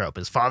sports trope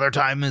is Father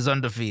Time is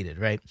undefeated,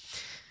 right?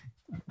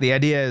 The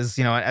idea is,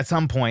 at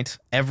some point,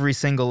 every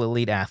single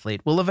elite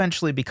athlete will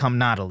eventually become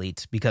not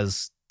elite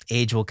because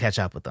age will catch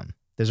up with them.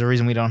 There's a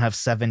reason we don't have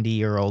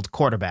 70-year-old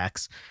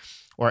quarterbacks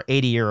or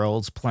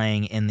 80-year-olds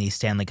playing in the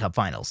Stanley Cup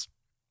Finals.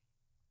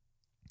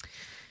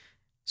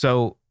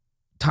 So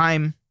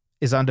time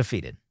is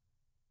undefeated.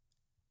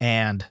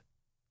 And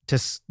to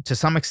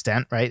some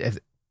extent, right, if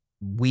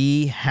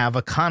we have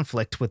a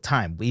conflict with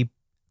time. We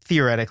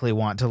theoretically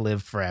want to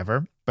live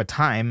forever, but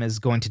time is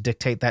going to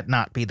dictate that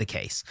not be the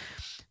case.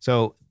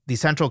 So the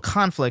central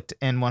conflict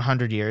in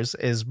 100 Years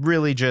is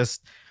really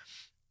just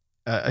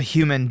a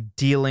human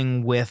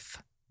dealing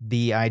with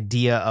the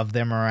idea of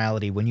their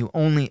morality when you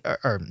only,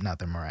 or not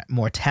their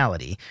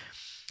mortality,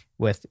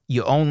 with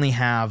you only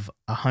have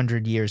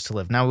 100 years to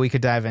live. Now we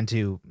could dive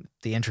into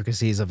the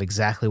intricacies of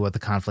exactly what the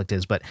conflict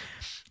is, but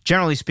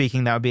generally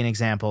speaking, that would be an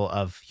example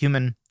of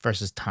human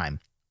versus time.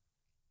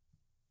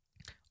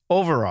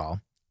 Overall,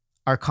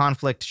 our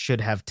conflict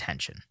should have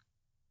tension.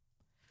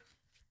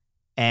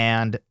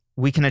 And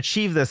we can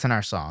achieve this in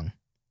our song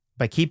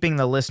by keeping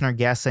the listener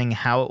guessing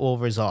how it will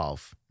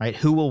resolve, right?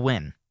 Who will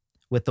win?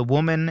 With the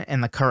woman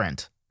and the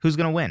current, who's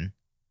going to win?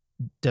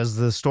 Does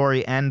the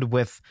story end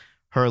with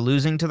her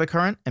losing to the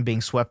current and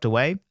being swept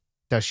away?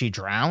 Does she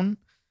drown?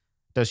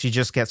 Does she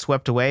just get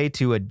swept away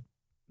to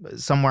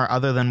somewhere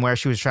other than where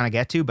she was trying to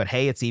get to, but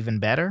hey, it's even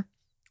better?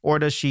 Or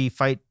does she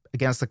fight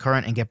against the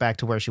current and get back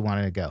to where she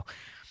wanted to go?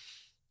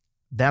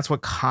 That's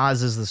what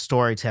causes the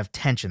story to have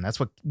tension. That's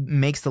what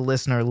makes the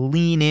listener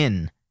lean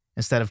in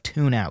instead of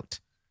tune out.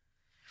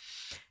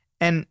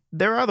 And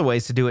there are other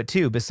ways to do it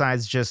too,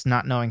 besides just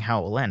not knowing how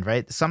it will end,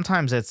 right?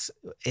 Sometimes it's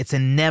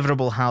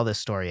inevitable how this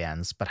story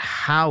ends, but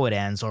how it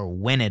ends or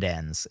when it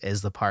ends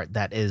is the part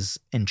that is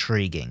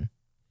intriguing.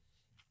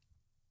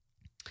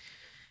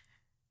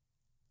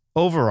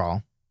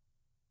 Overall,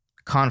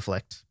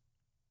 conflict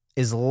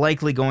is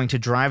likely going to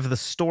drive the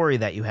story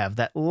that you have,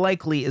 that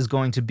likely is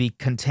going to be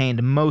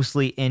contained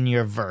mostly in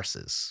your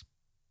verses.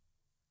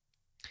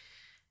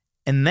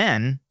 And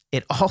then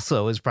it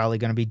also is probably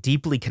going to be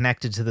deeply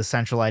connected to the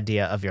central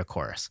idea of your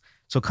chorus.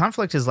 So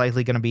conflict is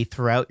likely going to be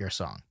throughout your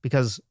song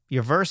because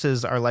your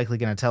verses are likely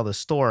going to tell the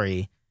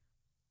story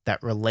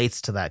that relates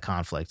to that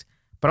conflict.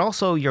 But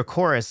also your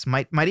chorus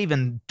might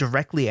even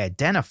directly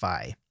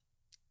identify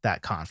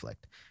that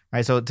conflict,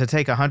 right? So to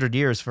take 100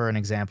 Years for an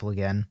example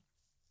again,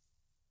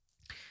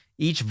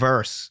 each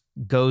verse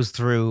goes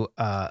through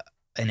an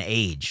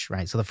age,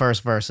 right? So the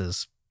first verse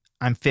is,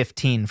 I'm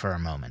 15 for a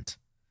moment.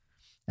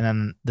 And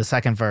then the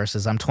second verse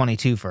is, I'm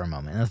 22 for a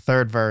moment. And the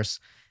third verse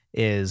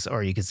is,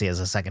 or you can see as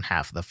the second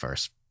half of the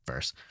first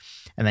verse.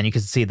 And then you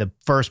can see the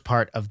first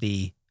part of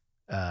the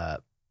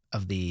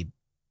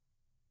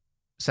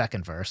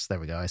second verse. There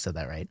we go. I said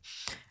that right.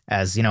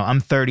 As,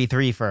 I'm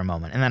 33 for a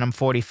moment. And then I'm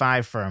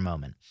 45 for a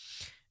moment.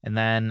 And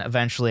then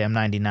eventually I'm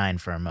 99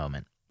 for a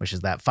moment, which is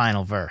that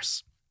final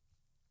verse.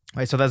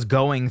 Right. So that's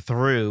going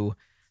through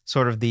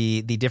sort of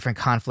the different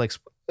conflicts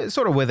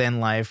sort of within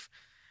life.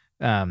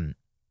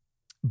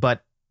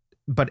 But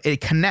it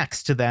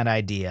connects to that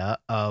idea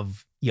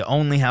of you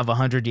only have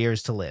 100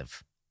 years to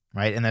live,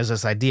 right? And there's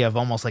this idea of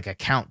almost like a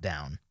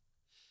countdown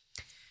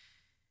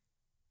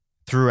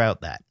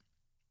throughout that.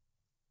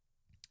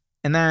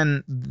 And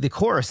then the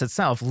chorus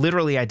itself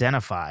literally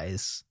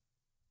identifies,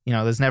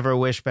 there's never a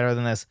wish better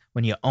than this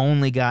when you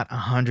only got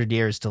 100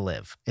 years to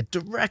live. It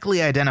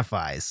directly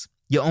identifies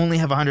You only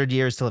have 100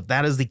 years to live.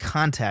 That is the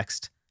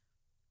context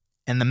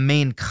and the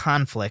main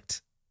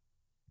conflict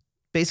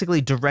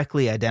basically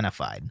directly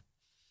identified.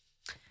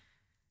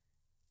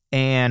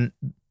 And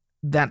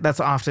that's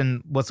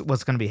often what's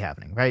going to be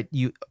happening, right?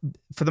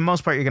 For the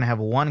most part, you're going to have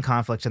one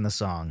conflict in the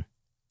song.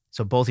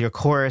 So both your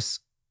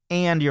chorus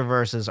and your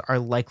verses are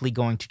likely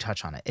going to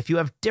touch on it. If you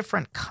have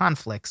different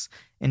conflicts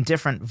in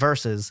different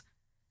verses,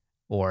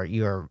 or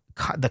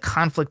the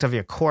conflict of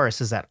your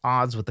chorus is at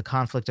odds with the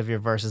conflict of your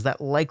verses,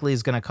 that likely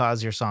is going to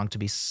cause your song to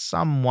be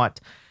somewhat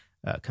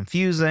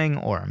confusing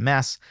or a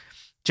mess.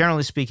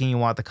 Generally speaking, you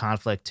want the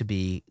conflict to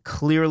be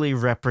clearly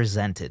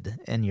represented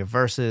in your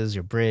verses,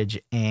 your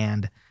bridge,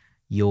 and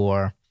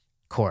your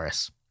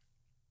chorus.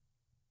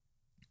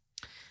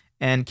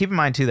 And keep in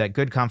mind, too, that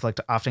good conflict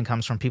often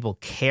comes from people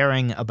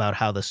caring about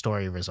how the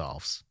story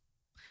resolves,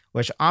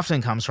 which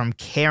often comes from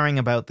caring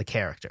about the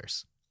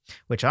characters,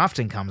 which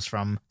often comes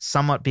from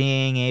somewhat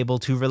being able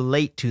to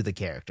relate to the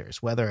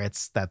characters, whether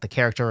it's that the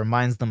character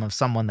reminds them of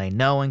someone they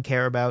know and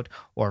care about,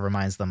 or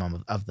reminds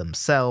them of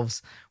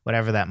themselves,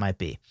 whatever that might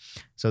be.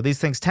 So these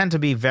things tend to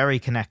be very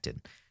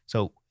connected.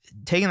 So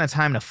taking the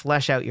time to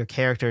flesh out your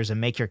characters and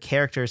make your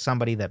characters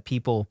somebody that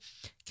people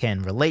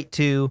can relate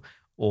to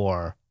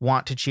or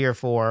want to cheer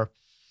for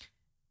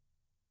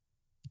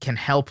can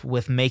help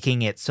with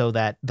making it so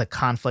that the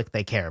conflict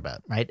they care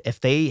about, right?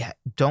 If they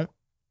don't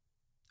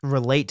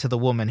relate to the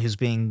woman who's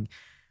being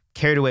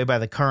carried away by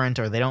the current,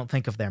 or they don't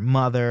think of their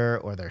mother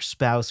or their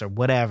spouse or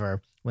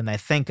whatever, when they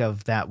think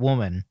of that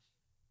woman,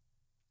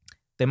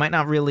 they might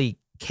not really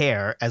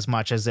care as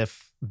much as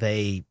if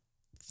they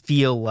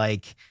feel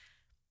like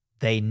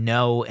they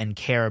know and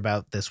care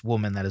about this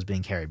woman that is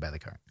being carried by the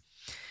current.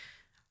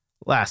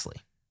 Lastly,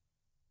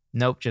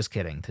 nope, just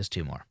kidding. There's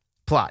two more.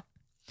 Plot.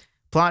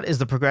 Plot is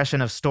the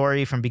progression of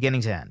story from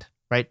beginning to end,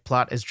 right?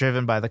 Plot is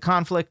driven by the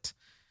conflict.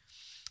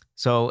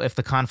 So if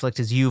the conflict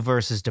is you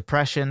versus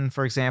depression,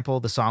 for example,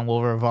 the song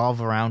will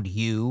revolve around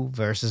you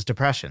versus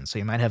depression. So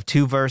you might have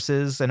two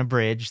verses and a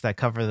bridge that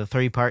cover the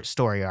 3-part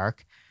story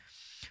arc,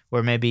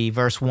 where maybe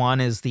verse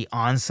 1 is the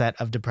onset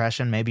of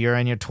depression. Maybe you're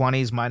in your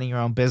 20s, minding your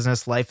own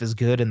business, life is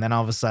good, and then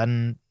all of a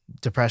sudden,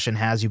 depression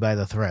has you by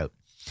the throat.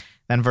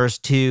 Then verse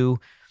 2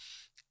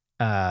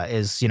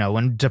 is,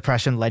 when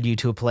depression led you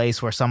to a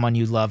place where someone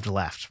you loved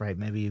left, right?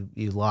 Maybe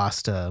you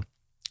lost a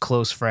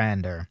close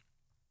friend or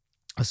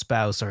a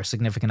spouse or a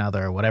significant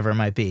other or whatever it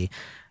might be,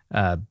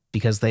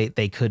 because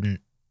they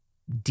couldn't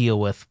deal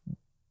with,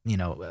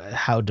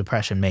 how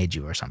depression made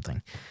you or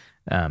something.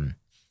 And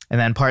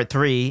then part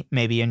 3,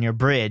 maybe in your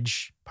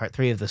bridge, part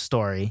 3 of the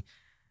story,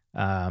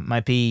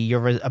 might be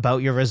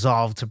about your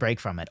resolve to break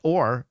from it,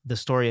 or the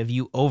story of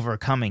you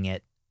overcoming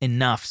it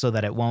enough so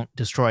that it won't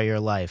destroy your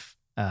life.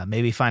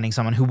 Maybe finding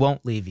someone who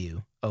won't leave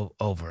you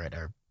over it,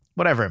 or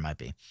whatever it might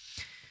be.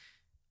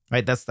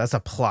 Right? That's a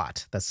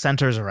plot that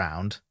centers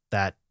around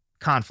that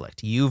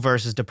conflict, you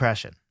versus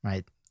depression,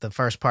 right? The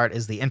first part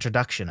is the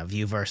introduction of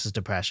you versus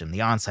depression,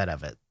 the onset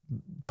of it.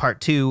 Part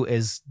 2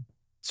 is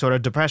sort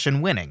of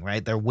depression winning,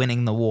 right? They're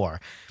winning the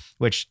war,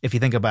 which if you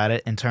think about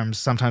it in terms,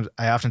 sometimes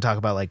I often talk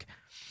about like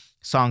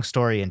song,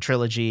 story, and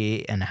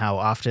trilogy, and how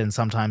often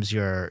sometimes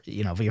your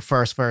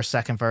first verse,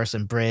 second verse,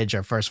 and bridge,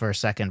 or first verse,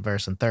 second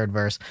verse, and third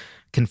verse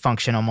can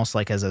function almost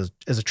like as a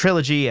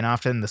trilogy. And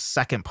often the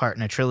second part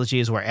in a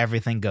trilogy is where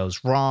everything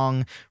goes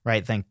wrong,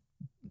 right?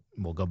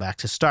 We'll go back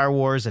to Star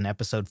Wars in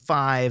episode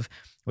 5,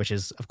 which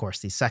is, of course,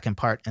 the second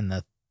part in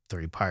the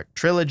 3-part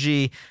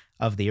trilogy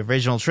of the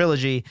original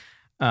trilogy.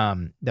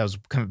 That was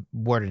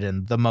worded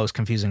in the most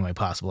confusing way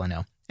possible, I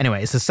know.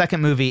 Anyway, it's the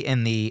second movie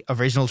in the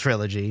original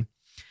trilogy,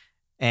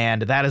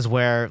 and that is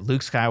where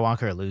Luke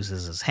Skywalker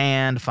loses his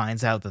hand,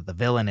 finds out that the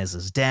villain is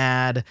his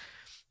dad.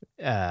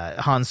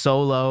 Han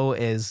Solo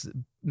is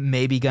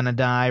maybe gonna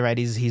die, right?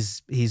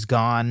 He's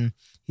gone.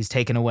 He's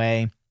taken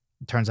away.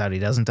 It turns out he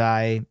doesn't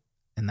die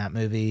in that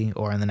movie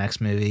or in the next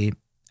movie.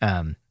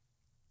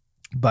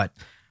 But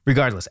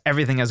regardless,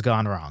 everything has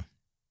gone wrong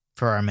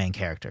for our main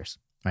characters,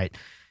 right?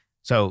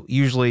 So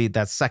usually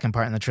that second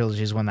part in the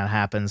trilogy is when that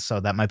happens. So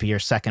that might be your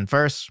second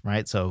verse,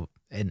 right? So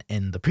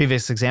in the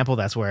previous example,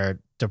 that's where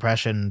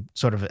depression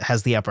sort of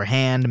has the upper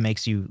hand,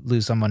 makes you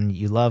lose someone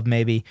you love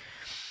maybe.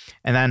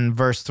 And then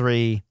part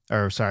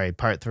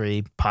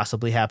 3,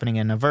 possibly happening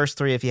in a verse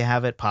 3 if you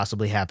have it,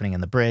 possibly happening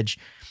in the bridge,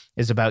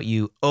 is about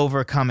you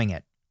overcoming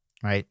it,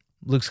 right?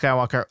 Luke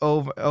Skywalker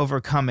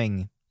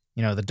overcoming,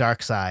 the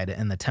dark side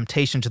and the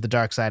temptation to the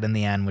dark side in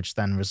the end, which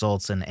then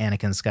results in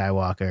Anakin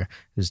Skywalker,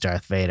 who's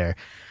Darth Vader,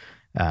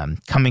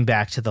 coming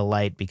back to the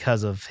light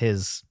because of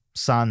his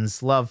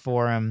son's love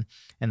for him,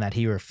 and that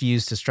he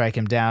refused to strike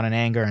him down in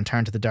anger and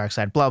turn to the dark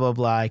side, blah, blah,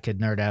 blah. I could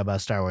nerd out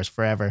about Star Wars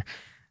forever.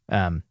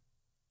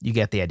 You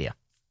get the idea.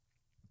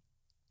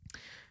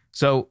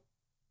 So,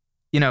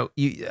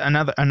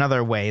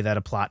 another way that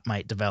a plot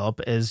might develop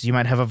is you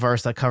might have a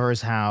verse that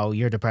covers how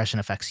your depression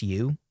affects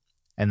you,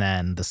 and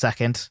then the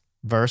second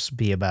verse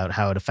be about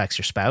how it affects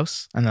your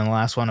spouse, and then the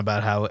last one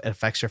about how it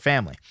affects your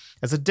family.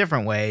 It's a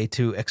different way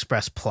to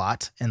express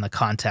plot in the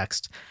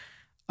context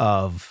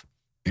of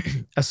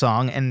a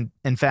song. And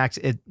in fact,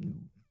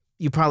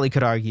 you probably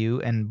could argue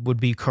and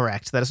would be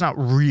correct that it's not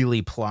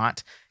really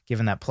plot,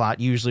 given that plot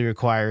usually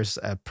requires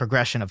a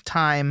progression of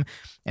time.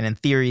 And in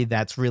theory,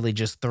 that's really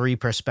just three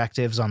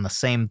perspectives on the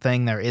same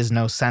thing. There is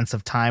no sense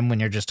of time when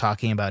you're just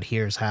talking about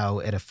here's how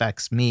it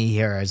affects me,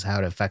 here's how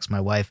it affects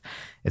my wife,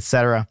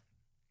 etc.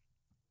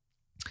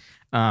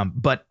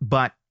 But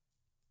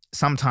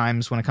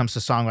sometimes when it comes to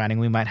songwriting,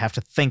 we might have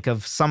to think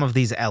of some of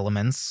these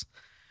elements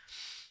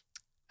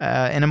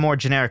in a more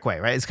generic way,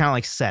 right? It's kind of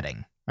like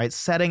setting, right?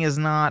 Setting is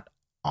not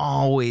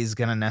always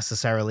going to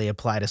necessarily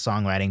apply to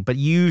songwriting, but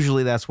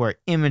usually that's where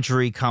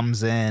imagery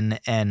comes in,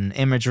 and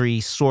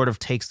imagery sort of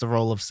takes the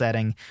role of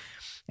setting.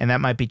 And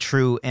that might be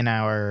true in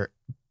our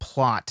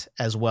plot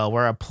as well,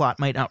 where a plot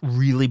might not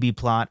really be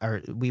plot,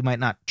 or we might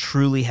not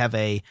truly have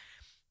a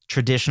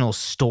traditional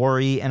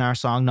story in our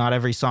song. Not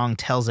every song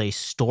tells a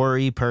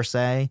story per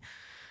se,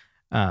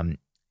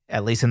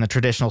 at least in the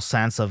traditional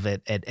sense of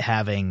it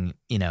having,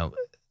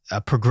 a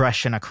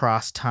progression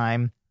across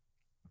time.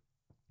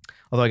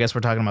 Although I guess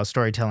we're talking about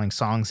storytelling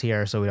songs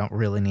here, so we don't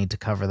really need to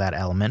cover that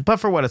element. But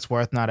for what it's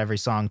worth, not every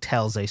song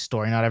tells a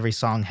story. Not every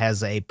song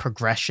has a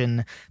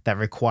progression that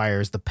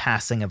requires the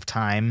passing of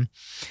time.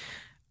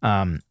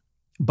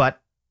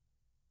 But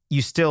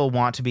you still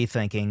want to be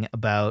thinking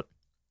about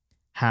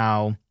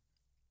how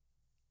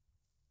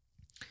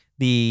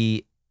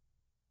the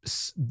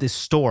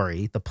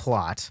story, the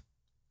plot,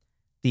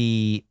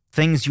 the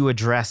things you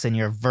address in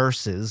your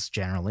verses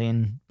generally,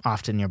 and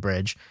often your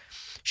bridge,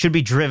 should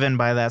be driven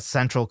by that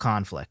central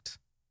conflict,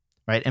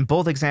 right? In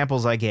both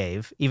examples I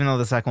gave, even though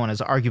the second one is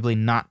arguably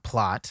not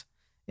plot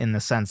in the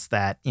sense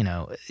that,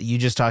 you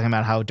just talking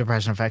about how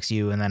depression affects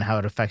you and then how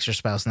it affects your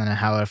spouse and then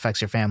how it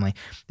affects your family,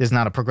 there's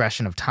not a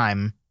progression of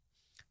time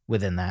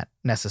within that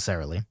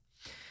necessarily,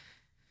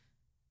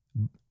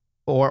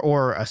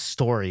 or a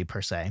story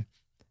per se.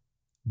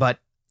 But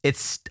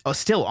it's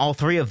still all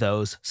three of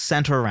those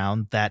center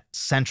around that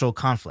central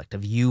conflict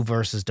of you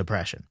versus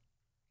depression.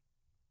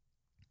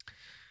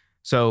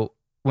 So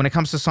when it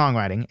comes to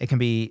songwriting, it can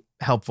be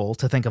helpful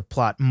to think of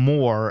plot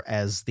more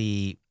as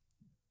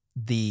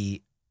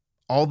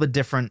all the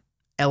different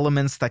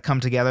elements that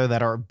come together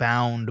that are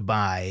bound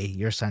by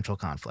your central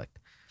conflict.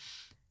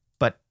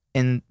 But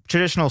in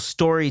traditional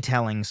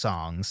storytelling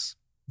songs,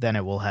 then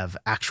it will have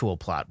actual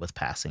plot with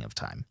passing of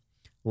time.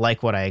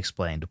 Like what I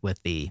explained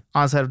with the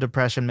onset of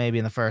depression, maybe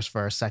in the first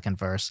verse, second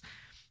verse,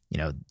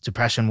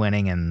 depression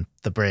winning and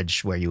the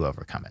bridge where you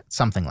overcome it,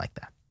 something like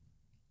that.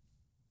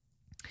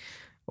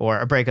 Or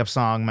a breakup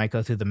song might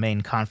go through the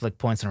main conflict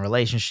points in a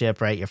relationship,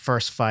 right? Your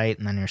first fight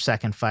and then your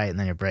second fight and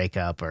then your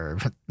breakup, or,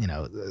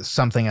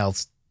 something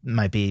else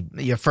might be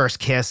your first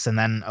kiss and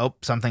then,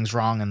 something's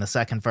wrong in the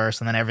second verse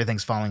and then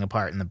everything's falling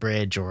apart in the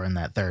bridge or in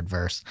that third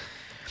verse.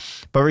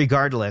 But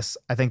regardless,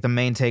 I think the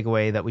main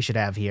takeaway that we should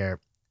have here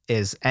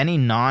is any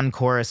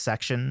non-chorus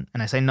section,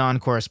 and I say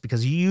non-chorus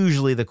because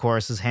usually the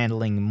chorus is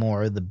handling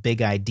more the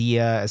big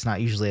idea. It's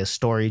not usually a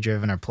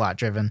story-driven or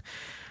plot-driven,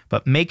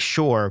 but make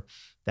sure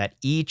that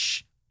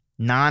each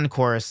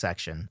non-chorus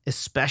section,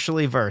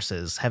 especially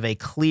verses, have a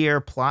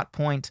clear plot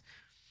point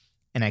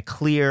and a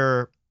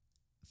clear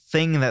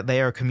thing that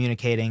they are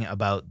communicating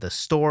about the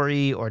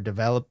story or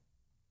developing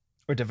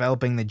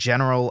the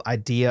general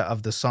idea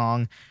of the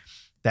song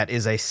that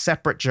is a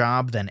separate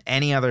job than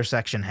any other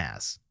section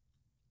has.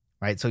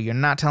 Right? So you're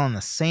not telling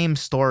the same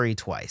story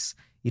twice.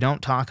 You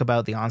don't talk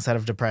about the onset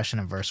of depression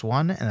in verse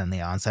 1 and then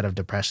the onset of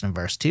depression in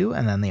verse 2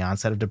 and then the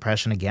onset of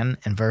depression again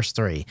in verse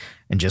 3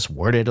 and just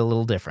word it a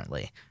little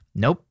differently.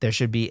 Nope, there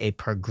should be a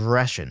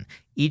progression.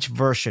 Each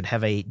verse should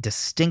have a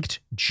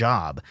distinct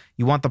job.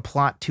 You want the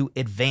plot to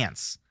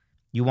advance.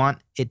 You want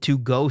it to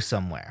go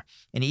somewhere.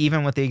 And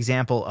even with the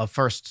example of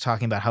first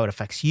talking about how it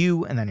affects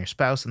you and then your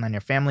spouse and then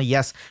your family,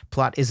 yes,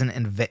 plot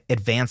isn't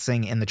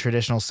advancing in the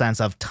traditional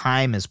sense of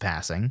time is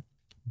passing,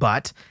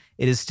 but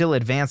it is still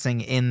advancing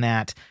in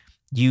that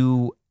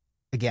you,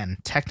 again,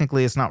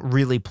 technically it's not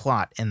really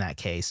plot in that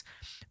case,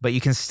 but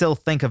you can still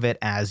think of it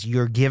as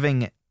you're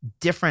giving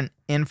different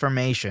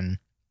information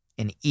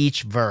in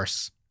each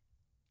verse.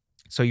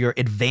 So you're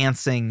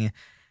advancing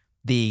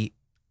the,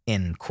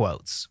 in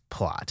quotes,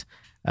 plot,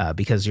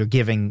 because you're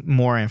giving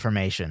more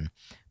information,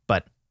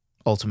 but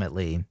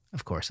ultimately,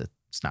 of course,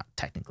 it's not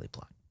technically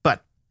plot,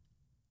 but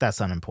that's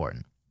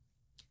unimportant.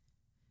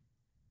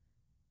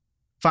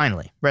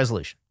 Finally,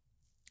 resolution.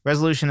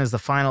 Resolution is the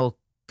final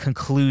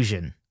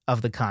conclusion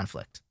of the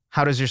conflict.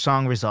 How does your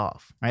song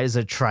resolve? Right? Is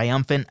it a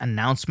triumphant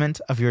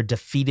announcement of your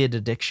defeated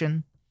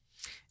addiction?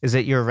 Is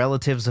it your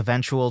relative's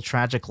eventual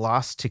tragic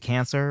loss to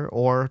cancer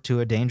or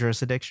to a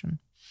dangerous addiction?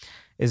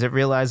 Is it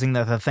realizing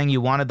that the thing you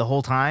wanted the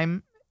whole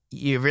time,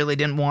 you really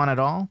didn't want at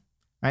all?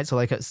 Right?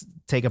 So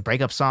take a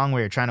breakup song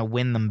where you're trying to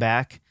win them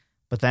back,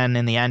 but then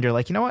in the end, you're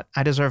like, you know what?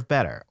 I deserve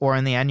better. Or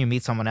in the end, you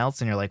meet someone else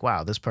and you're like,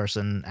 wow, this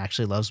person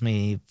actually loves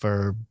me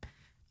for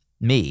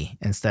me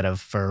instead of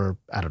for,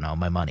 I don't know,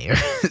 my money or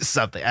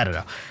something. I don't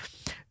know.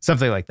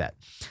 Something like that.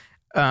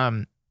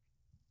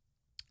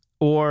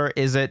 Or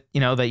is it,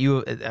 that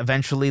you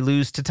eventually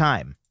lose to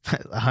time?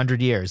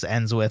 100 years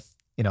ends with,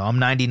 I'm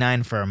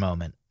 99 for a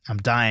moment. I'm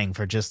dying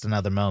for just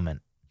another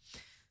moment.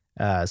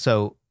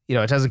 So,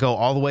 it doesn't go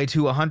all the way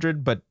to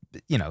 100, but,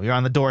 you're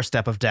on the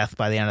doorstep of death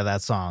by the end of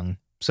that song.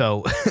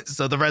 So,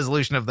 so the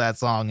resolution of that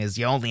song is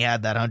you only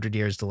had that 100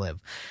 years to live.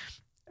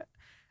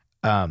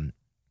 Or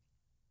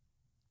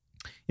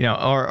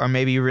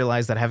maybe you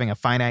realize that having a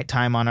finite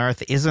time on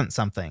Earth isn't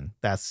something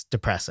that's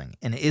depressing,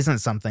 and isn't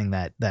something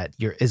that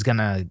you're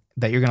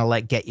gonna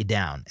let get you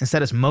down.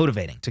 Instead, it's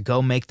motivating to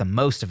go make the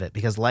most of it,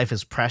 because life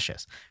is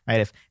precious,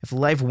 right? If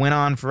life went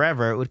on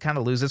forever, it would kind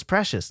of lose its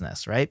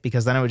preciousness, right?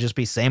 Because then it would just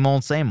be same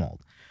old, same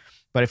old.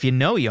 But if you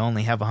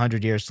only have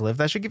 100 years to live,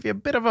 that should give you a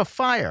bit of a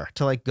fire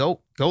to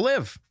go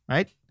live,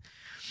 right?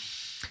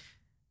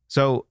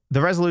 So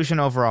the resolution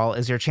overall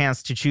is your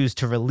chance to choose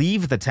to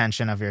relieve the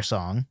tension of your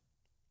song,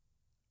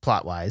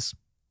 plot-wise,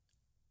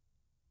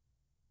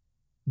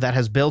 that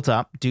has built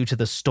up due to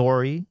the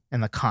story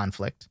and the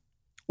conflict,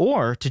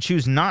 or to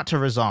choose not to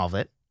resolve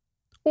it,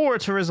 or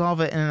to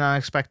resolve it in an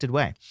unexpected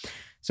way.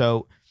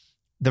 So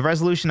the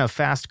resolution of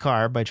Fast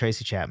Car by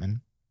Tracy Chapman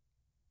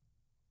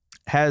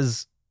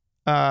has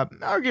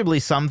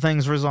arguably some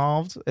things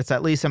resolved. It's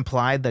at least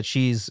implied that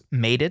she's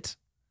made it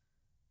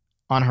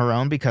on her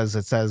own, because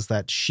it says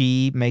that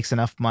she makes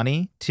enough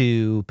money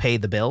to pay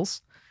the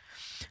bills.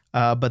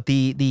 But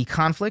the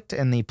conflict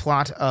and the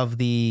plot of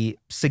the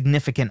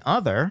significant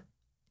other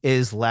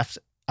is left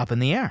up in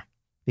the air,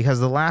 because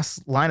the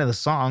last line of the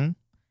song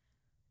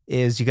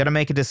is, you got to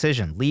make a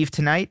decision, leave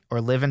tonight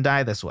or live and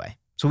die this way.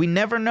 So we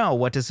never know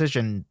what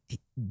decision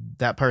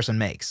that person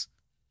makes,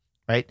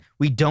 right?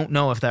 We don't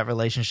know if that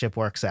relationship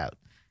works out.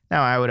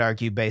 Now, I would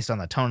argue, based on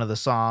the tone of the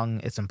song,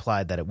 it's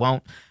implied that it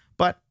won't,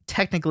 but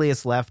technically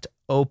it's left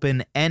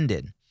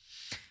open-ended.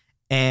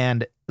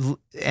 And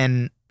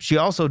she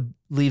also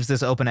leaves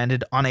this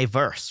open-ended on a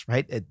verse,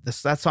 right?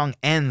 That song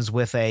ends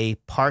with a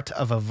part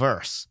of a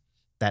verse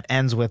that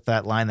ends with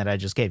that line that I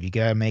just gave. You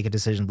gotta make a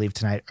decision, leave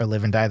tonight or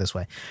live and die this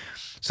way.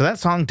 So that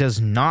song does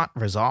not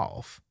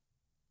resolve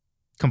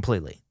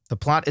completely. The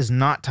plot is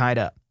not tied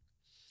up,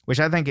 which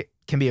I think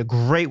can be a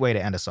great way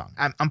to end a song.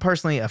 I'm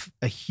personally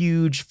a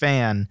huge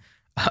fan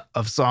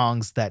of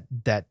songs that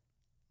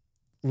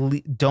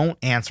don't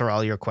answer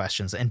all your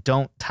questions and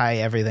don't tie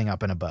everything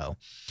up in a bow.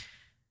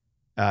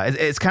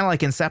 It's kind of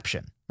like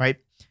Inception, right?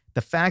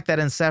 The fact that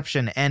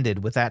Inception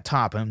ended with that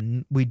top,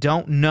 and we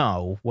don't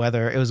know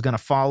whether it was going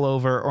to fall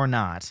over or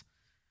not,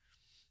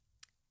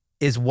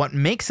 is what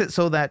makes it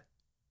so that,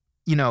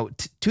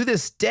 to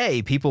this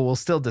day, people will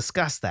still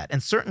discuss that.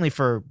 And certainly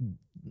for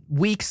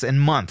weeks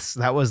and months,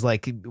 that was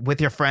like,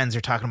 with your friends,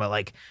 you're talking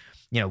about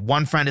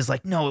one friend is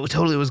like, no, it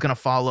totally was going to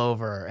fall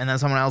over. And then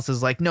someone else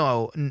is like,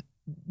 no,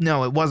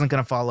 it wasn't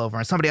going to fall over.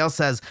 And somebody else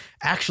says,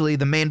 actually,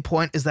 the main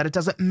point is that it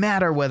doesn't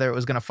matter whether it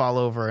was going to fall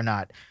over or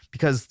not,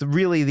 because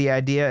really the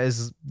idea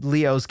is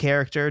Leo's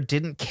character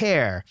didn't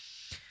care.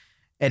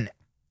 And,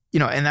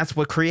 and that's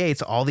what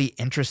creates all the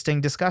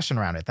interesting discussion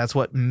around it.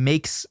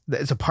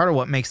 It's a part of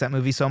what makes that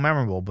movie so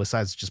memorable,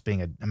 besides just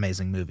being an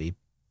amazing movie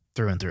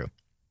through and through.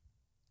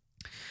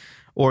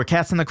 Or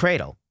Cats in the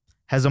Cradle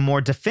has a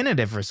more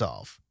definitive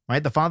resolve.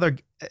 Right? The father,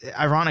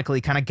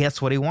 ironically, kind of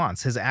gets what he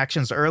wants. His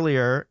actions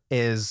earlier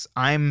is,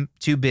 I'm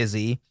too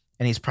busy,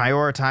 and he's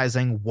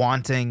prioritizing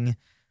wanting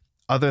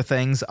other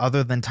things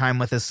other than time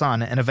with his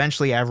son. And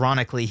eventually,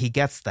 ironically, he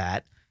gets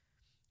that.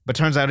 But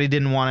turns out he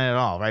didn't want it at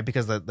all, right?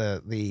 Because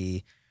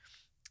the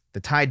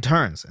tide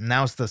turns, and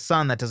now it's the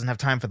son that doesn't have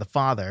time for the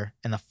father,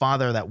 and the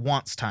father that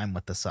wants time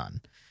with the son.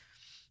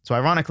 So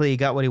ironically, he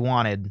got what he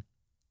wanted,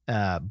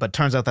 but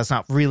turns out that's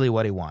not really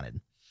what he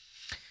wanted.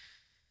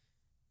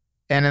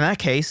 And in that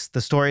case, the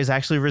story is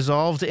actually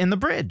resolved in the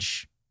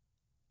bridge,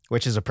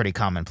 which is a pretty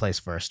common place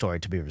for a story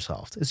to be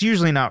resolved. It's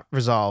usually not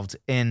resolved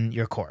in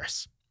your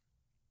chorus,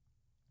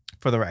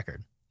 for the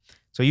record.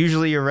 So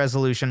usually your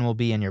resolution will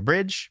be in your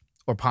bridge,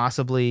 or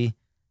possibly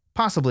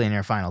in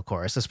your final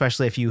chorus,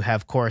 especially if you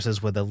have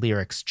choruses where the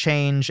lyrics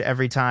change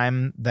every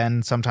time.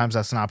 Then sometimes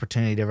that's an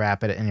opportunity to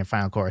wrap it in your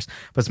final chorus.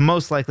 But it's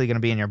most likely going to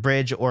be in your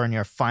bridge or in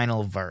your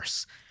final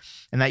verse.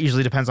 And that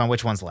usually depends on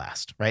which one's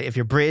last, right? If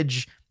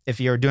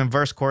you're doing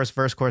verse, chorus,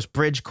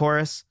 bridge,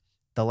 chorus,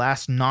 the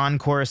last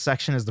non-chorus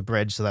section is the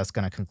bridge, so that's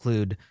going to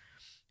conclude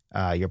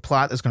your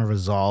plot. That's going to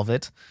resolve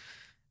it.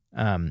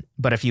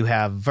 But if you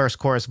have verse,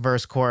 chorus,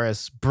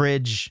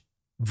 bridge,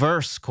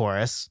 verse,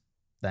 chorus,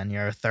 then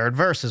your third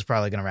verse is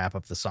probably going to wrap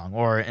up the song.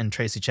 Or in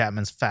Tracy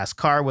Chapman's Fast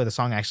Car, where the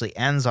song actually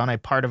ends on a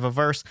part of a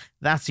verse,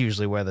 that's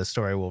usually where the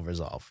story will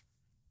resolve.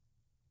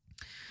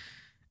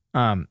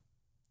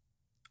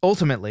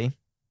 Ultimately,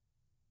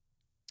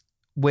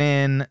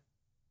 when...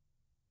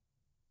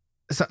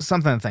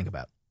 something to think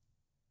about.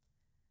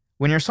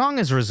 When your song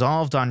is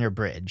resolved on your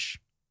bridge,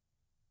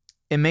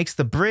 it makes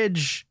the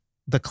bridge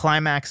the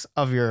climax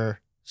of your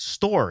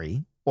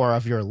story or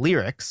of your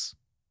lyrics,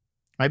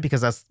 right?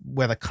 Because that's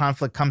where the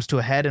conflict comes to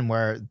a head and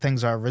where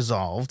things are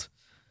resolved.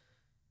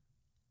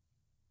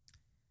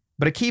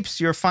 But it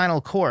keeps your final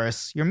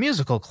chorus your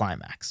musical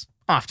climax.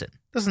 Often.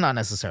 This is not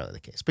necessarily the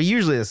case, but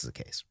usually this is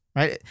the case,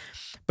 right?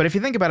 But if you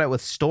think about it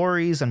with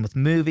stories and with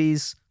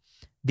movies,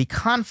 the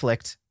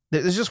conflict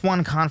there's just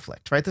one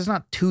conflict, right? There's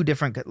not two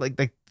different,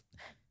 like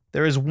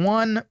there is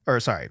one, or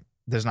sorry,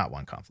 there's not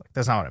one conflict.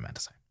 That's not what I meant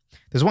to say.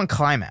 There's one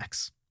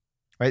climax,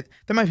 right?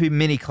 There might be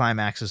many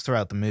climaxes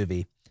throughout the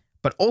movie,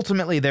 but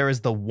ultimately there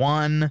is the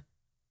one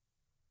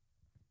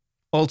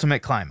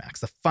ultimate climax,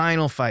 the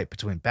final fight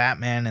between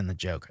Batman and the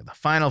Joker, the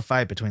final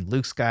fight between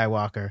Luke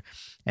Skywalker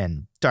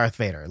and Darth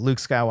Vader, Luke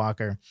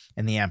Skywalker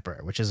and the Emperor,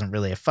 which isn't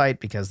really a fight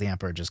because the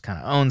Emperor just kind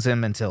of owns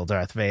him until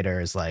Darth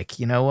Vader is like,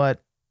 you know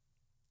what?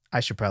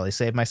 I should probably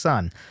save my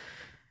son.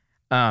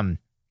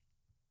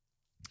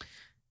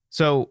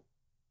 So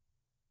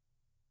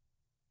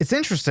it's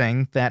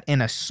interesting that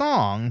in a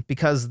song,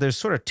 because there's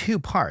sort of two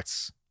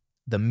parts,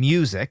 the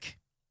music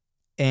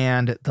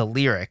and the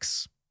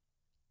lyrics,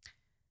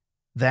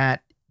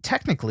 that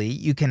technically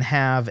you can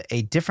have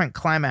a different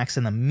climax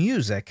in the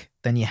music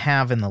than you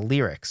have in the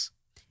lyrics.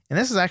 And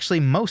this is actually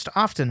most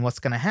often what's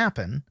going to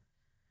happen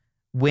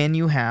when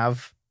you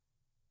have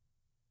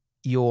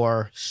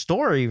your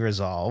story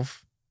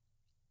resolve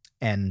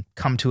and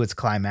come to its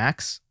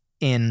climax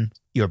in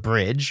your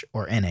bridge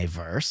or in a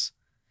verse.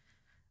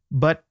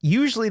 But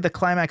usually the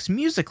climax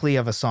musically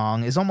of a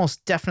song is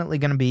almost definitely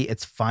going to be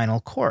its final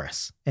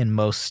chorus in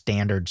most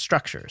standard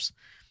structures.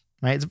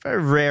 Right? It's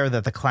very rare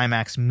that the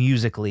climax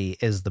musically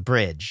is the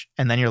bridge,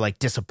 and then you're like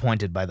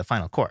disappointed by the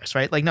final chorus,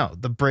 right? Like, no,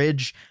 the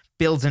bridge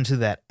builds into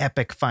that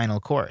epic final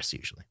chorus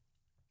usually.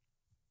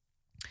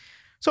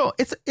 So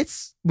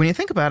it's when you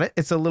think about it,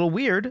 it's a little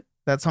weird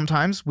that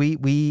sometimes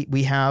we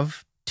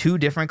have two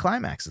different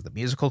climaxes. The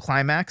musical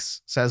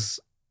climax says,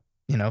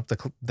 you know,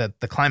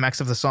 the climax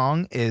of the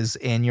song is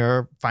in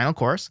your final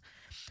chorus,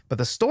 but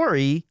the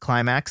story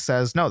climax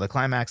says, no, the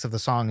climax of the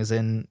song is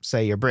in,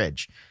 say, your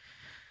bridge.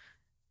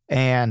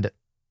 And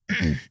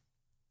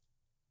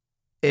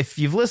if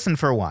you've listened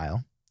for a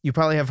while, you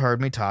probably have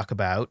heard me talk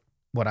about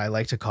what I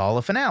like to call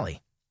a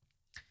finale.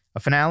 A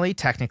finale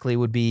technically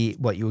would be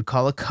what you would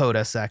call a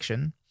coda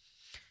section.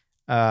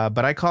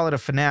 But I call it a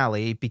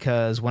finale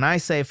because when I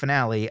say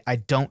finale, I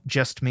don't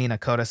just mean a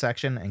coda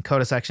section. And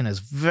coda section is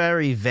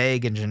very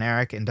vague and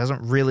generic and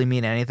doesn't really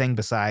mean anything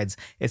besides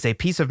it's a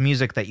piece of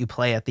music that you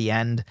play at the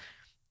end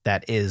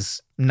that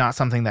is not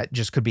something that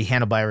just could be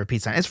handled by a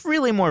repeat sign. It's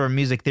really more of a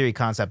music theory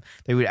concept.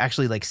 They would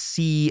actually like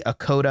see a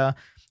coda,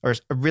 or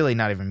really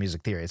not even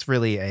music theory. It's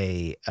really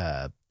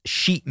a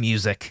sheet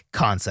music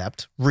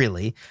concept,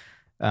 really,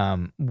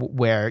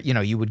 where, you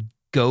know, you would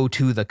go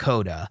to the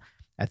coda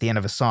at the end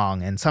of a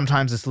song. And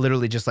sometimes it's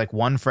literally just like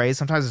one phrase.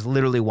 Sometimes it's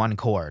literally one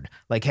chord.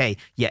 Like, hey,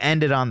 you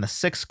ended on the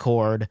 6th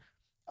chord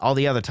all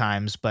the other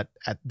times, but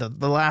at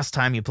the last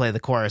time you play the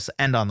chorus,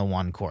 end on the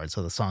 1 chord.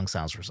 So the song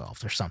sounds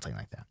resolved or something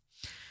like that.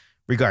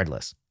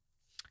 Regardless,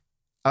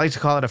 I like to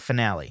call it a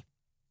finale,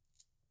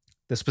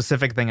 the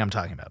specific thing I'm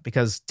talking about,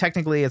 because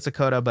technically it's a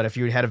coda, but if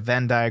you had a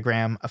Venn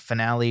diagram, a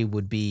finale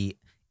would be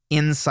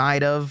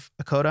inside of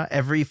a coda.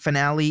 Every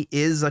finale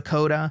is a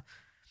coda,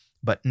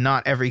 but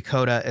not every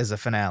coda is a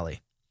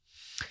finale.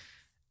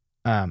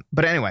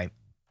 But anyway,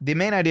 the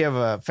main idea of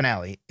a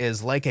finale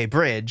is like a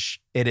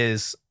bridge. It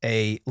is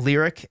a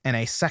lyric and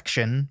a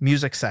section,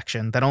 music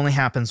section, that only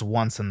happens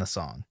once in the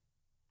song.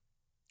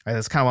 Right,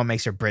 that's kind of what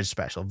makes your bridge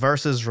special.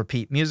 Verses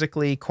repeat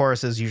musically.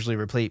 Choruses usually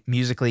repeat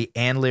musically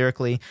and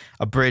lyrically.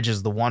 A bridge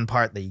is the one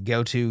part that you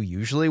go to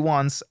usually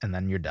once, and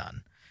then you're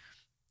done.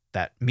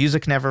 That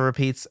music never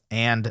repeats,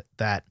 and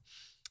that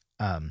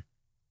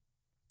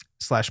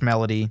slash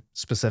melody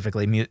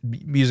specifically,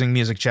 using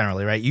music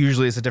generally, right?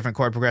 Usually it's a different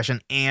chord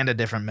progression and a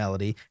different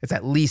melody. It's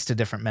at least a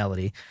different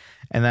melody.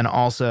 And then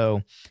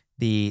also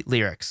the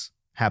lyrics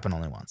happen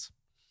only once.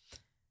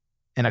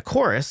 And a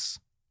chorus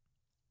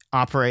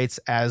operates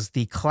as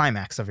the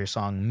climax of your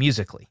song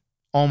musically,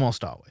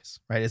 almost always,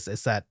 right?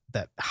 It's that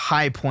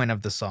high point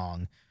of the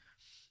song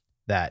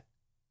that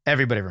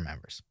everybody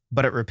remembers,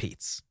 but it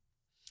repeats.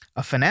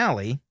 A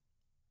finale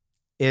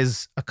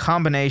is a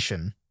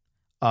combination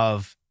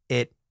of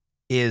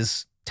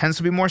tends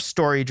to be more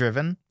story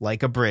driven,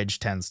 like a bridge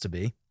tends to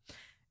be,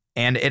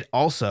 and it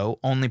also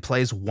only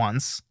plays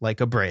once, like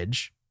a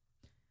bridge,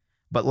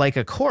 but like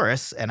a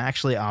chorus, and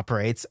actually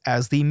operates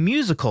as the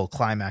musical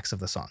climax of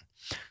the song.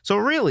 So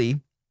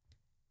really,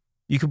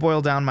 you could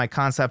boil down my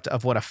concept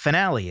of what a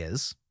finale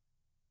is,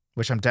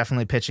 which I'm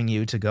definitely pitching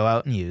you to go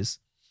out and use,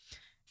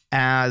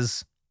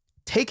 as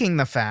taking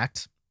the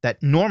fact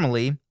that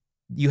normally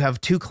you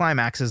have two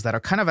climaxes that are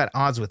kind of at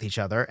odds with each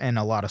other in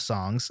a lot of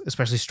songs,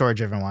 especially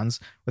story-driven ones,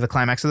 where the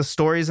climax of the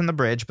story is in the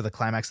bridge, but the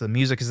climax of the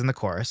music is in the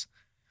chorus.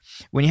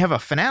 When you have a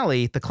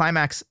finale, the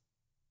climax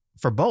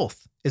for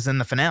both is in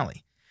the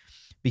finale,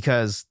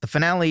 because the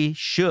finale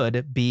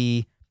should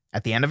be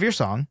at the end of your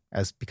song,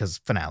 because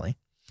finale.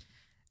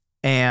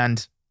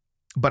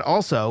 But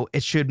also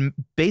it should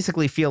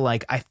basically feel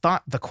like I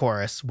thought the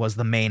chorus was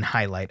the main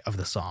highlight of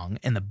the song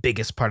and the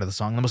biggest part of the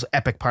song, the most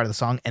epic part of the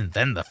song, and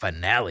then the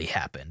finale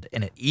happened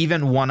and it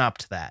even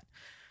one-upped that.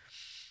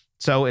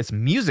 So it's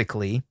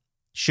musically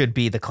should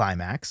be the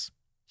climax.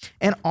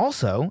 And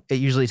also it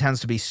usually tends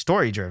to be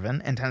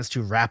story-driven and tends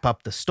to wrap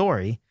up the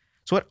story.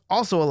 So it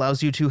also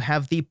allows you to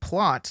have the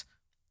plot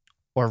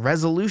or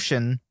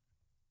resolution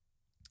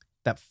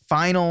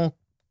final,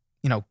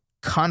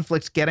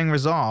 conflict getting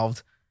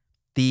resolved,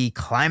 the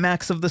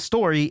climax of the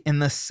story in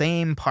the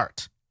same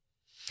part,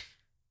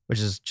 which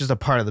is just a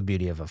part of the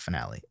beauty of a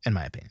finale, in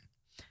my opinion.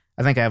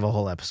 I think I have a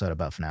whole episode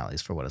about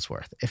finales for what it's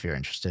worth, if you're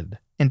interested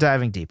in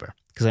diving deeper,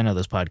 because I know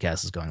this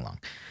podcast is going long.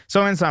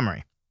 So in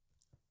summary,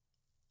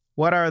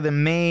 what are the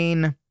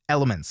main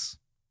elements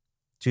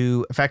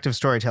to effective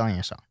storytelling in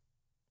your song?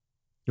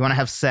 You want to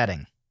have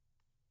setting,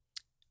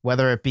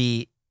 whether it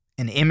be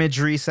an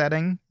imagery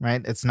setting,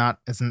 right? It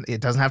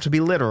doesn't have to be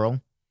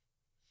literal,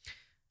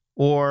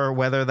 or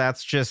whether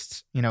that's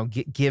just,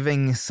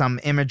 giving some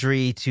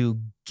imagery to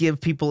give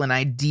people an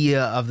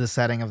idea of the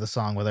setting of the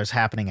song, whether it's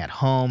happening at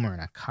home or in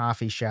a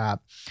coffee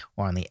shop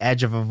or on the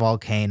edge of a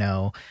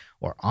volcano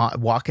or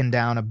walking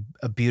down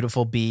a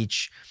beautiful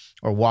beach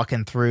or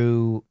walking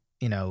through,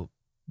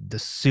 the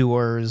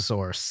sewers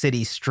or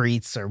city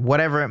streets or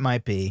whatever it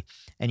might be.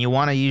 And you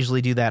want to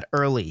usually do that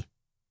early.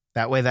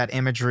 That way that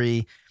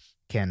imagery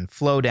can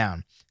flow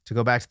down. To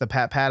go back to the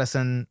Pat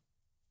Pattison,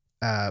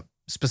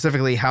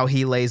 specifically how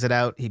he lays it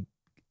out, he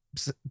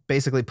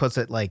basically puts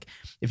it like,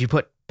 if you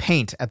put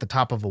paint at the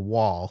top of a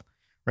wall,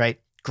 right,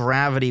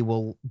 gravity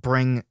will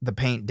bring the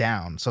paint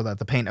down so that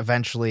the paint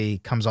eventually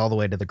comes all the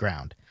way to the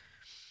ground.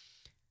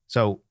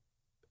 So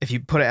if you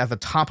put it at the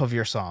top of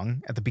your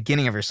song, at the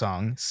beginning of your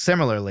song,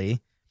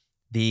 similarly,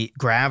 the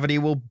gravity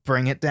will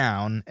bring it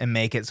down and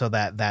make it so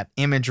that that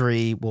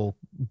imagery will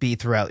be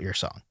throughout your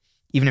song.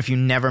 Even if you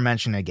never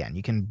mention it again,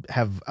 you can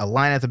have a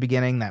line at the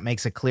beginning that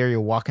makes it clear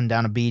you're walking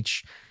down a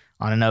beach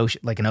on an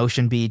ocean, like an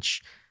ocean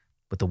beach,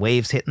 with the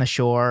waves hitting the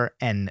shore,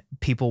 and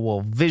people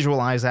will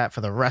visualize that for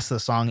the rest of the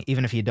song,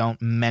 even if you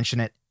don't mention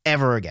it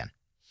ever again.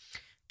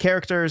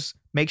 Characters,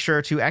 make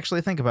sure to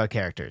actually think about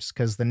characters,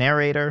 because the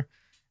narrator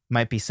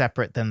might be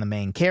separate than the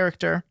main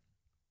character,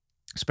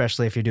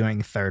 especially if you're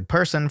doing third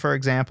person, for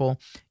example.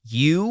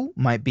 You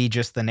might be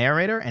just the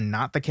narrator and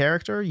not the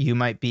character. You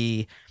might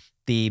be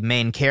the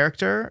main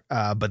character,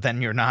 but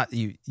then you're not.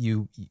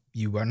 You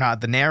are not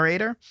the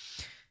narrator.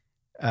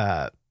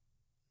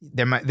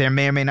 There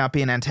may or may not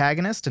be an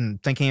antagonist,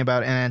 and thinking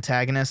about an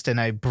antagonist in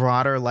a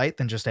broader light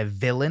than just a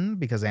villain,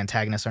 because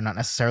antagonists are not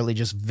necessarily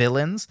just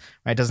villains,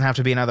 right? It doesn't have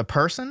to be another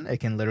person. It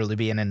can literally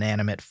be an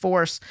inanimate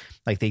force,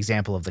 like the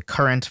example of the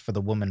current for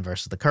the woman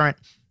versus the current.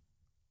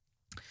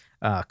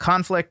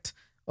 Conflict,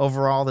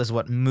 overall, this is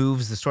what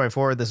moves the story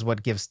forward. This is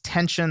what gives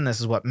tension. This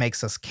is what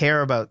makes us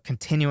care about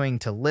continuing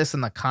to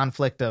listen. The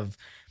conflict of,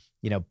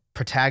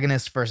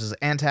 protagonist versus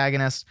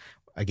antagonist.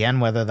 Again,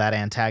 whether that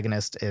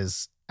antagonist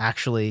is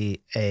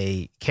actually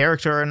a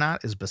character or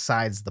not is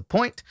besides the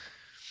point.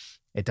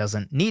 It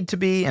doesn't need to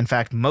be. In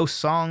fact, most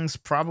songs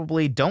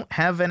probably don't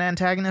have an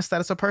antagonist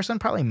that is a person.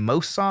 Probably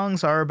most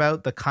songs are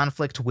about the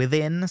conflict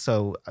within.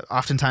 So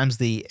oftentimes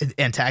the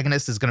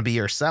antagonist is going to be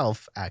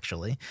yourself,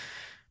 actually.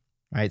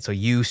 Right? So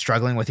you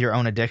struggling with your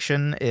own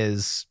addiction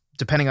is,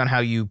 depending on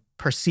how you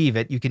perceive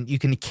it, you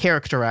can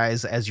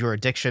characterize as your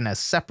addiction as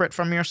separate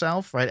from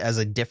yourself, right? As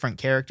a different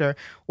character,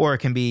 or it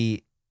can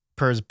be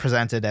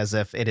presented as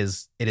if it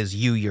is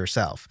you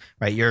yourself,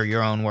 right? You're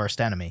your own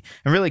worst enemy.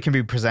 And really can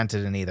be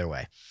presented in either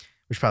way,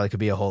 which probably could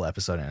be a whole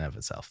episode in and of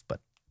itself, but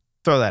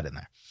throw that in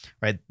there,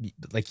 right?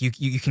 Like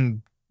you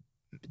can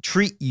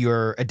treat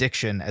your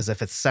addiction as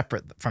if it's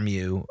separate from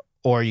you,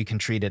 or you can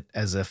treat it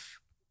as if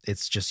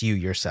it's just you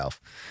yourself.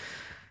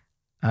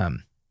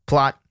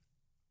 Plot,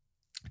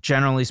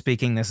 generally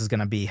speaking, this is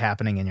going to be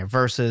happening in your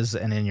verses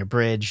and in your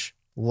bridge.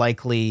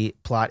 Likely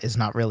plot is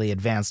not really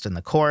advanced in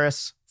the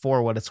chorus,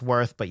 for what it's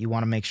worth, but you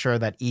want to make sure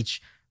that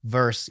each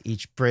verse,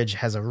 each bridge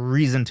has a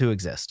reason to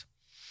exist.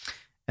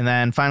 And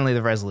then finally,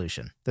 the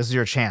resolution. This is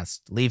your chance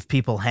to leave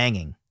people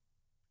hanging,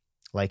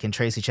 like in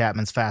Tracy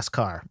Chapman's Fast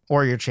Car,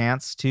 or your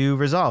chance to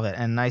resolve it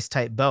in a nice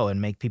tight bow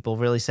and make people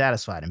really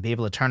satisfied and be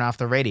able to turn off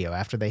the radio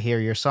after they hear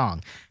your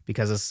song,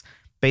 because it's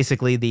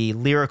basically the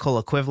lyrical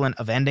equivalent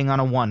of ending on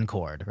a 1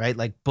 chord, right?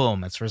 Like,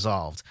 boom, it's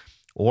resolved.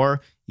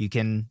 Or you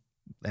can,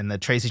 in the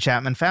Tracy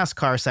Chapman Fast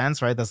Car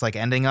sense, right, that's like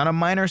ending on a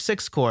minor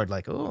 6 chord,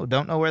 like, oh,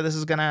 don't know where this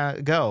is going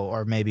to go.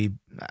 Or maybe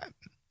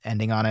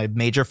ending on a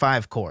major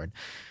 5 chord,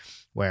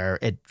 where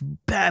it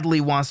badly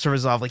wants to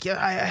resolve, like,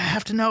 yeah, I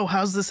have to know,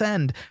 how's this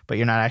end? But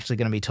you're not actually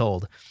going to be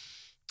told.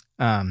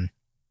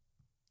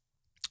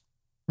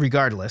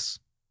 Regardless,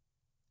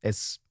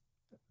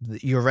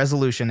 your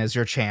resolution is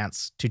your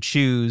chance to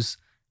choose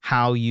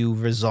how you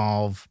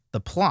resolve the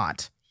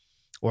plot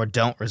or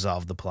don't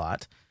resolve the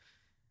plot,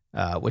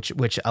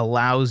 which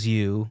allows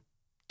you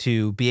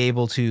to be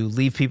able to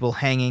leave people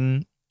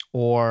hanging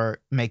or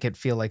make it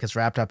feel like it's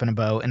wrapped up in a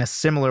bow in a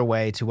similar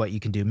way to what you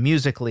can do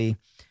musically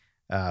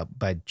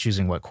by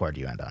choosing what chord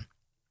you end on.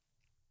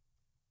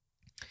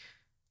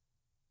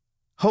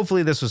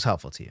 Hopefully this was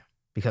helpful to you,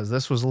 because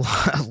this was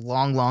a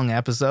long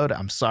episode.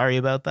 I'm sorry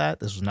about that.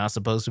 This was not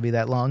supposed to be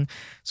that long.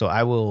 So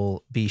I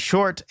will be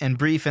short and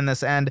brief in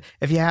this end.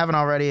 If you haven't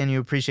already and you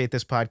appreciate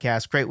this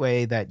podcast, great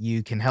way that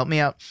you can help me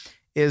out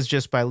is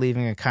just by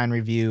leaving a kind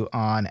review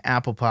on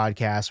Apple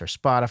Podcasts or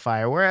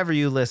Spotify or wherever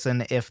you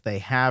listen if they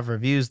have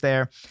reviews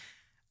there.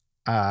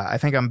 I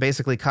think I'm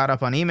basically caught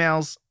up on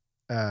emails.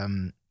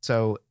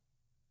 So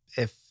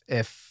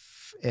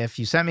if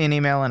you sent me an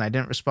email and I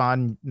didn't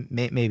respond,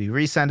 maybe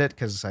resend it,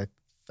 because I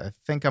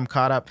think I'm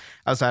caught up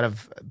outside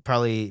of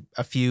probably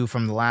a few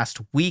from the last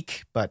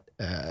week. But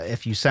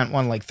if you sent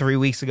one like 3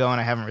 weeks ago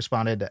and I haven't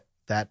responded,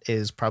 that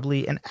is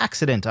probably an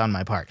accident on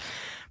my part.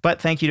 But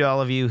thank you to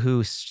all of you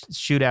who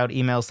shoot out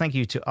emails. Thank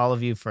you to all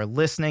of you for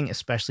listening,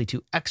 especially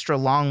to extra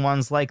long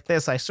ones like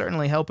this. I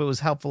certainly hope it was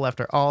helpful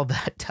after all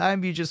that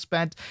time you just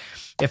spent.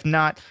 If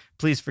not,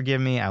 please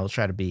forgive me. I will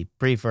try to be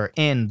briefer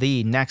in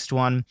the next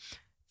one.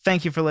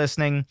 Thank you for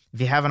listening.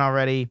 If you haven't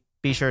already,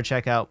 be sure to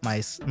check out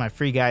my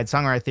free guide,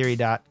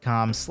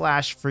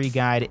 songwritertheory.com/free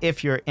guide,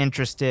 if you're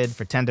interested,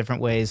 for 10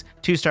 different ways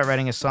to start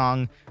writing a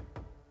song.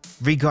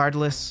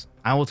 Regardless,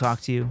 I will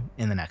talk to you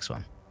in the next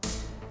one.